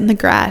gonna sit in the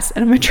grass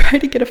and I'm gonna try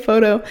to get a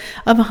photo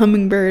of a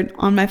hummingbird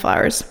on my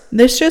flowers.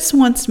 This just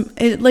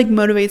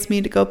motivates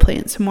me to go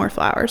plant some more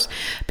flowers,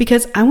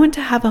 because I want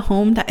to have a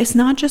home that is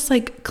not just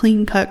like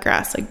clean cut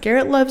grass. Like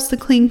Garrett loves the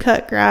clean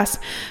cut grass,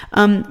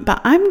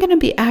 but I'm gonna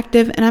be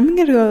active and I'm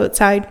gonna go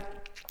outside.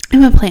 I'm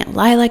going to plant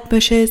lilac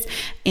bushes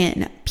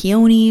and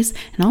peonies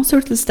and all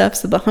sorts of stuff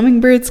so the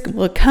hummingbirds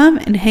will come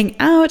and hang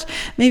out,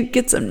 maybe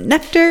get some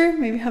nectar,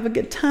 maybe have a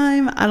good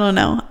time. I don't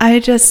know.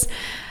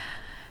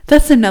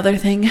 That's another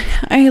thing.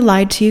 I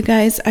lied to you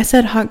guys. I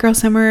said hot girl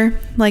summer,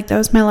 like that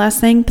was my last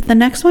thing. But the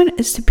next one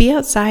is to be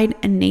outside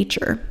in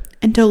nature.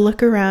 and to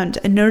look around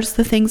and notice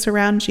the things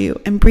around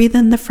you and breathe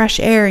in the fresh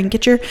air and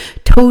get your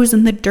toes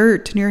in the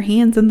dirt and your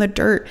hands in the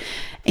dirt.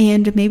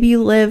 And maybe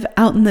you live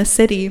out in the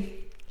city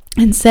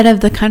instead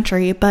of the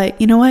country,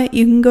 but you know what?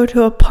 You can go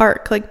to a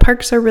park. Like,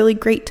 parks are really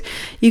great.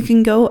 You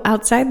can go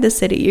outside the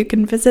city. You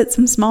can visit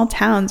some small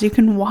towns. You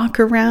can walk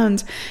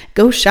around,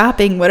 go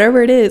shopping,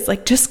 whatever it is.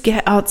 Like, just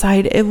get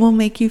outside. It will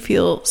make you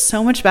feel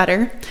so much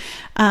better.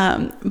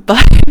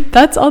 But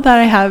that's all that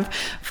I have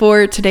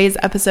for today's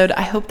episode.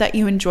 I hope that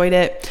you enjoyed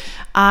it.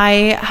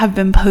 I have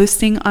been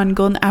posting on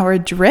Golden Hour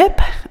Drip.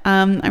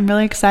 I'm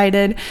really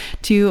excited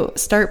to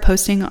start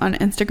posting on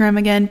Instagram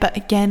again, but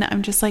again,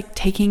 I'm just like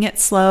taking it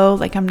slow.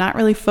 Like, I'm not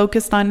really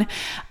focused on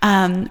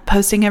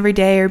posting every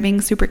day or being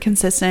super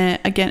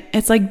consistent. Again,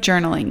 it's like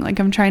journaling. Like,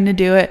 I'm trying to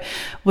do it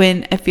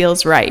when it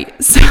feels right.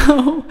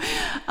 So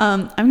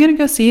I'm gonna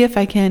go see if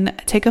I can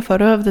take a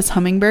photo of this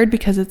hummingbird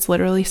because it's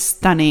literally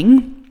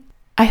stunning.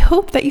 I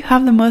hope that you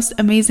have the most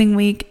amazing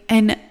week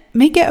and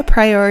make it a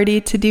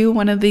priority to do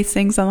one of these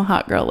things on the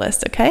Hot Girl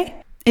list, okay?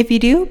 If you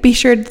do, be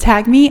sure to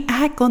tag me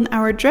at Golden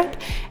Hour Drip.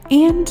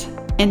 And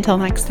until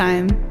next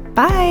time,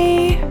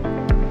 bye!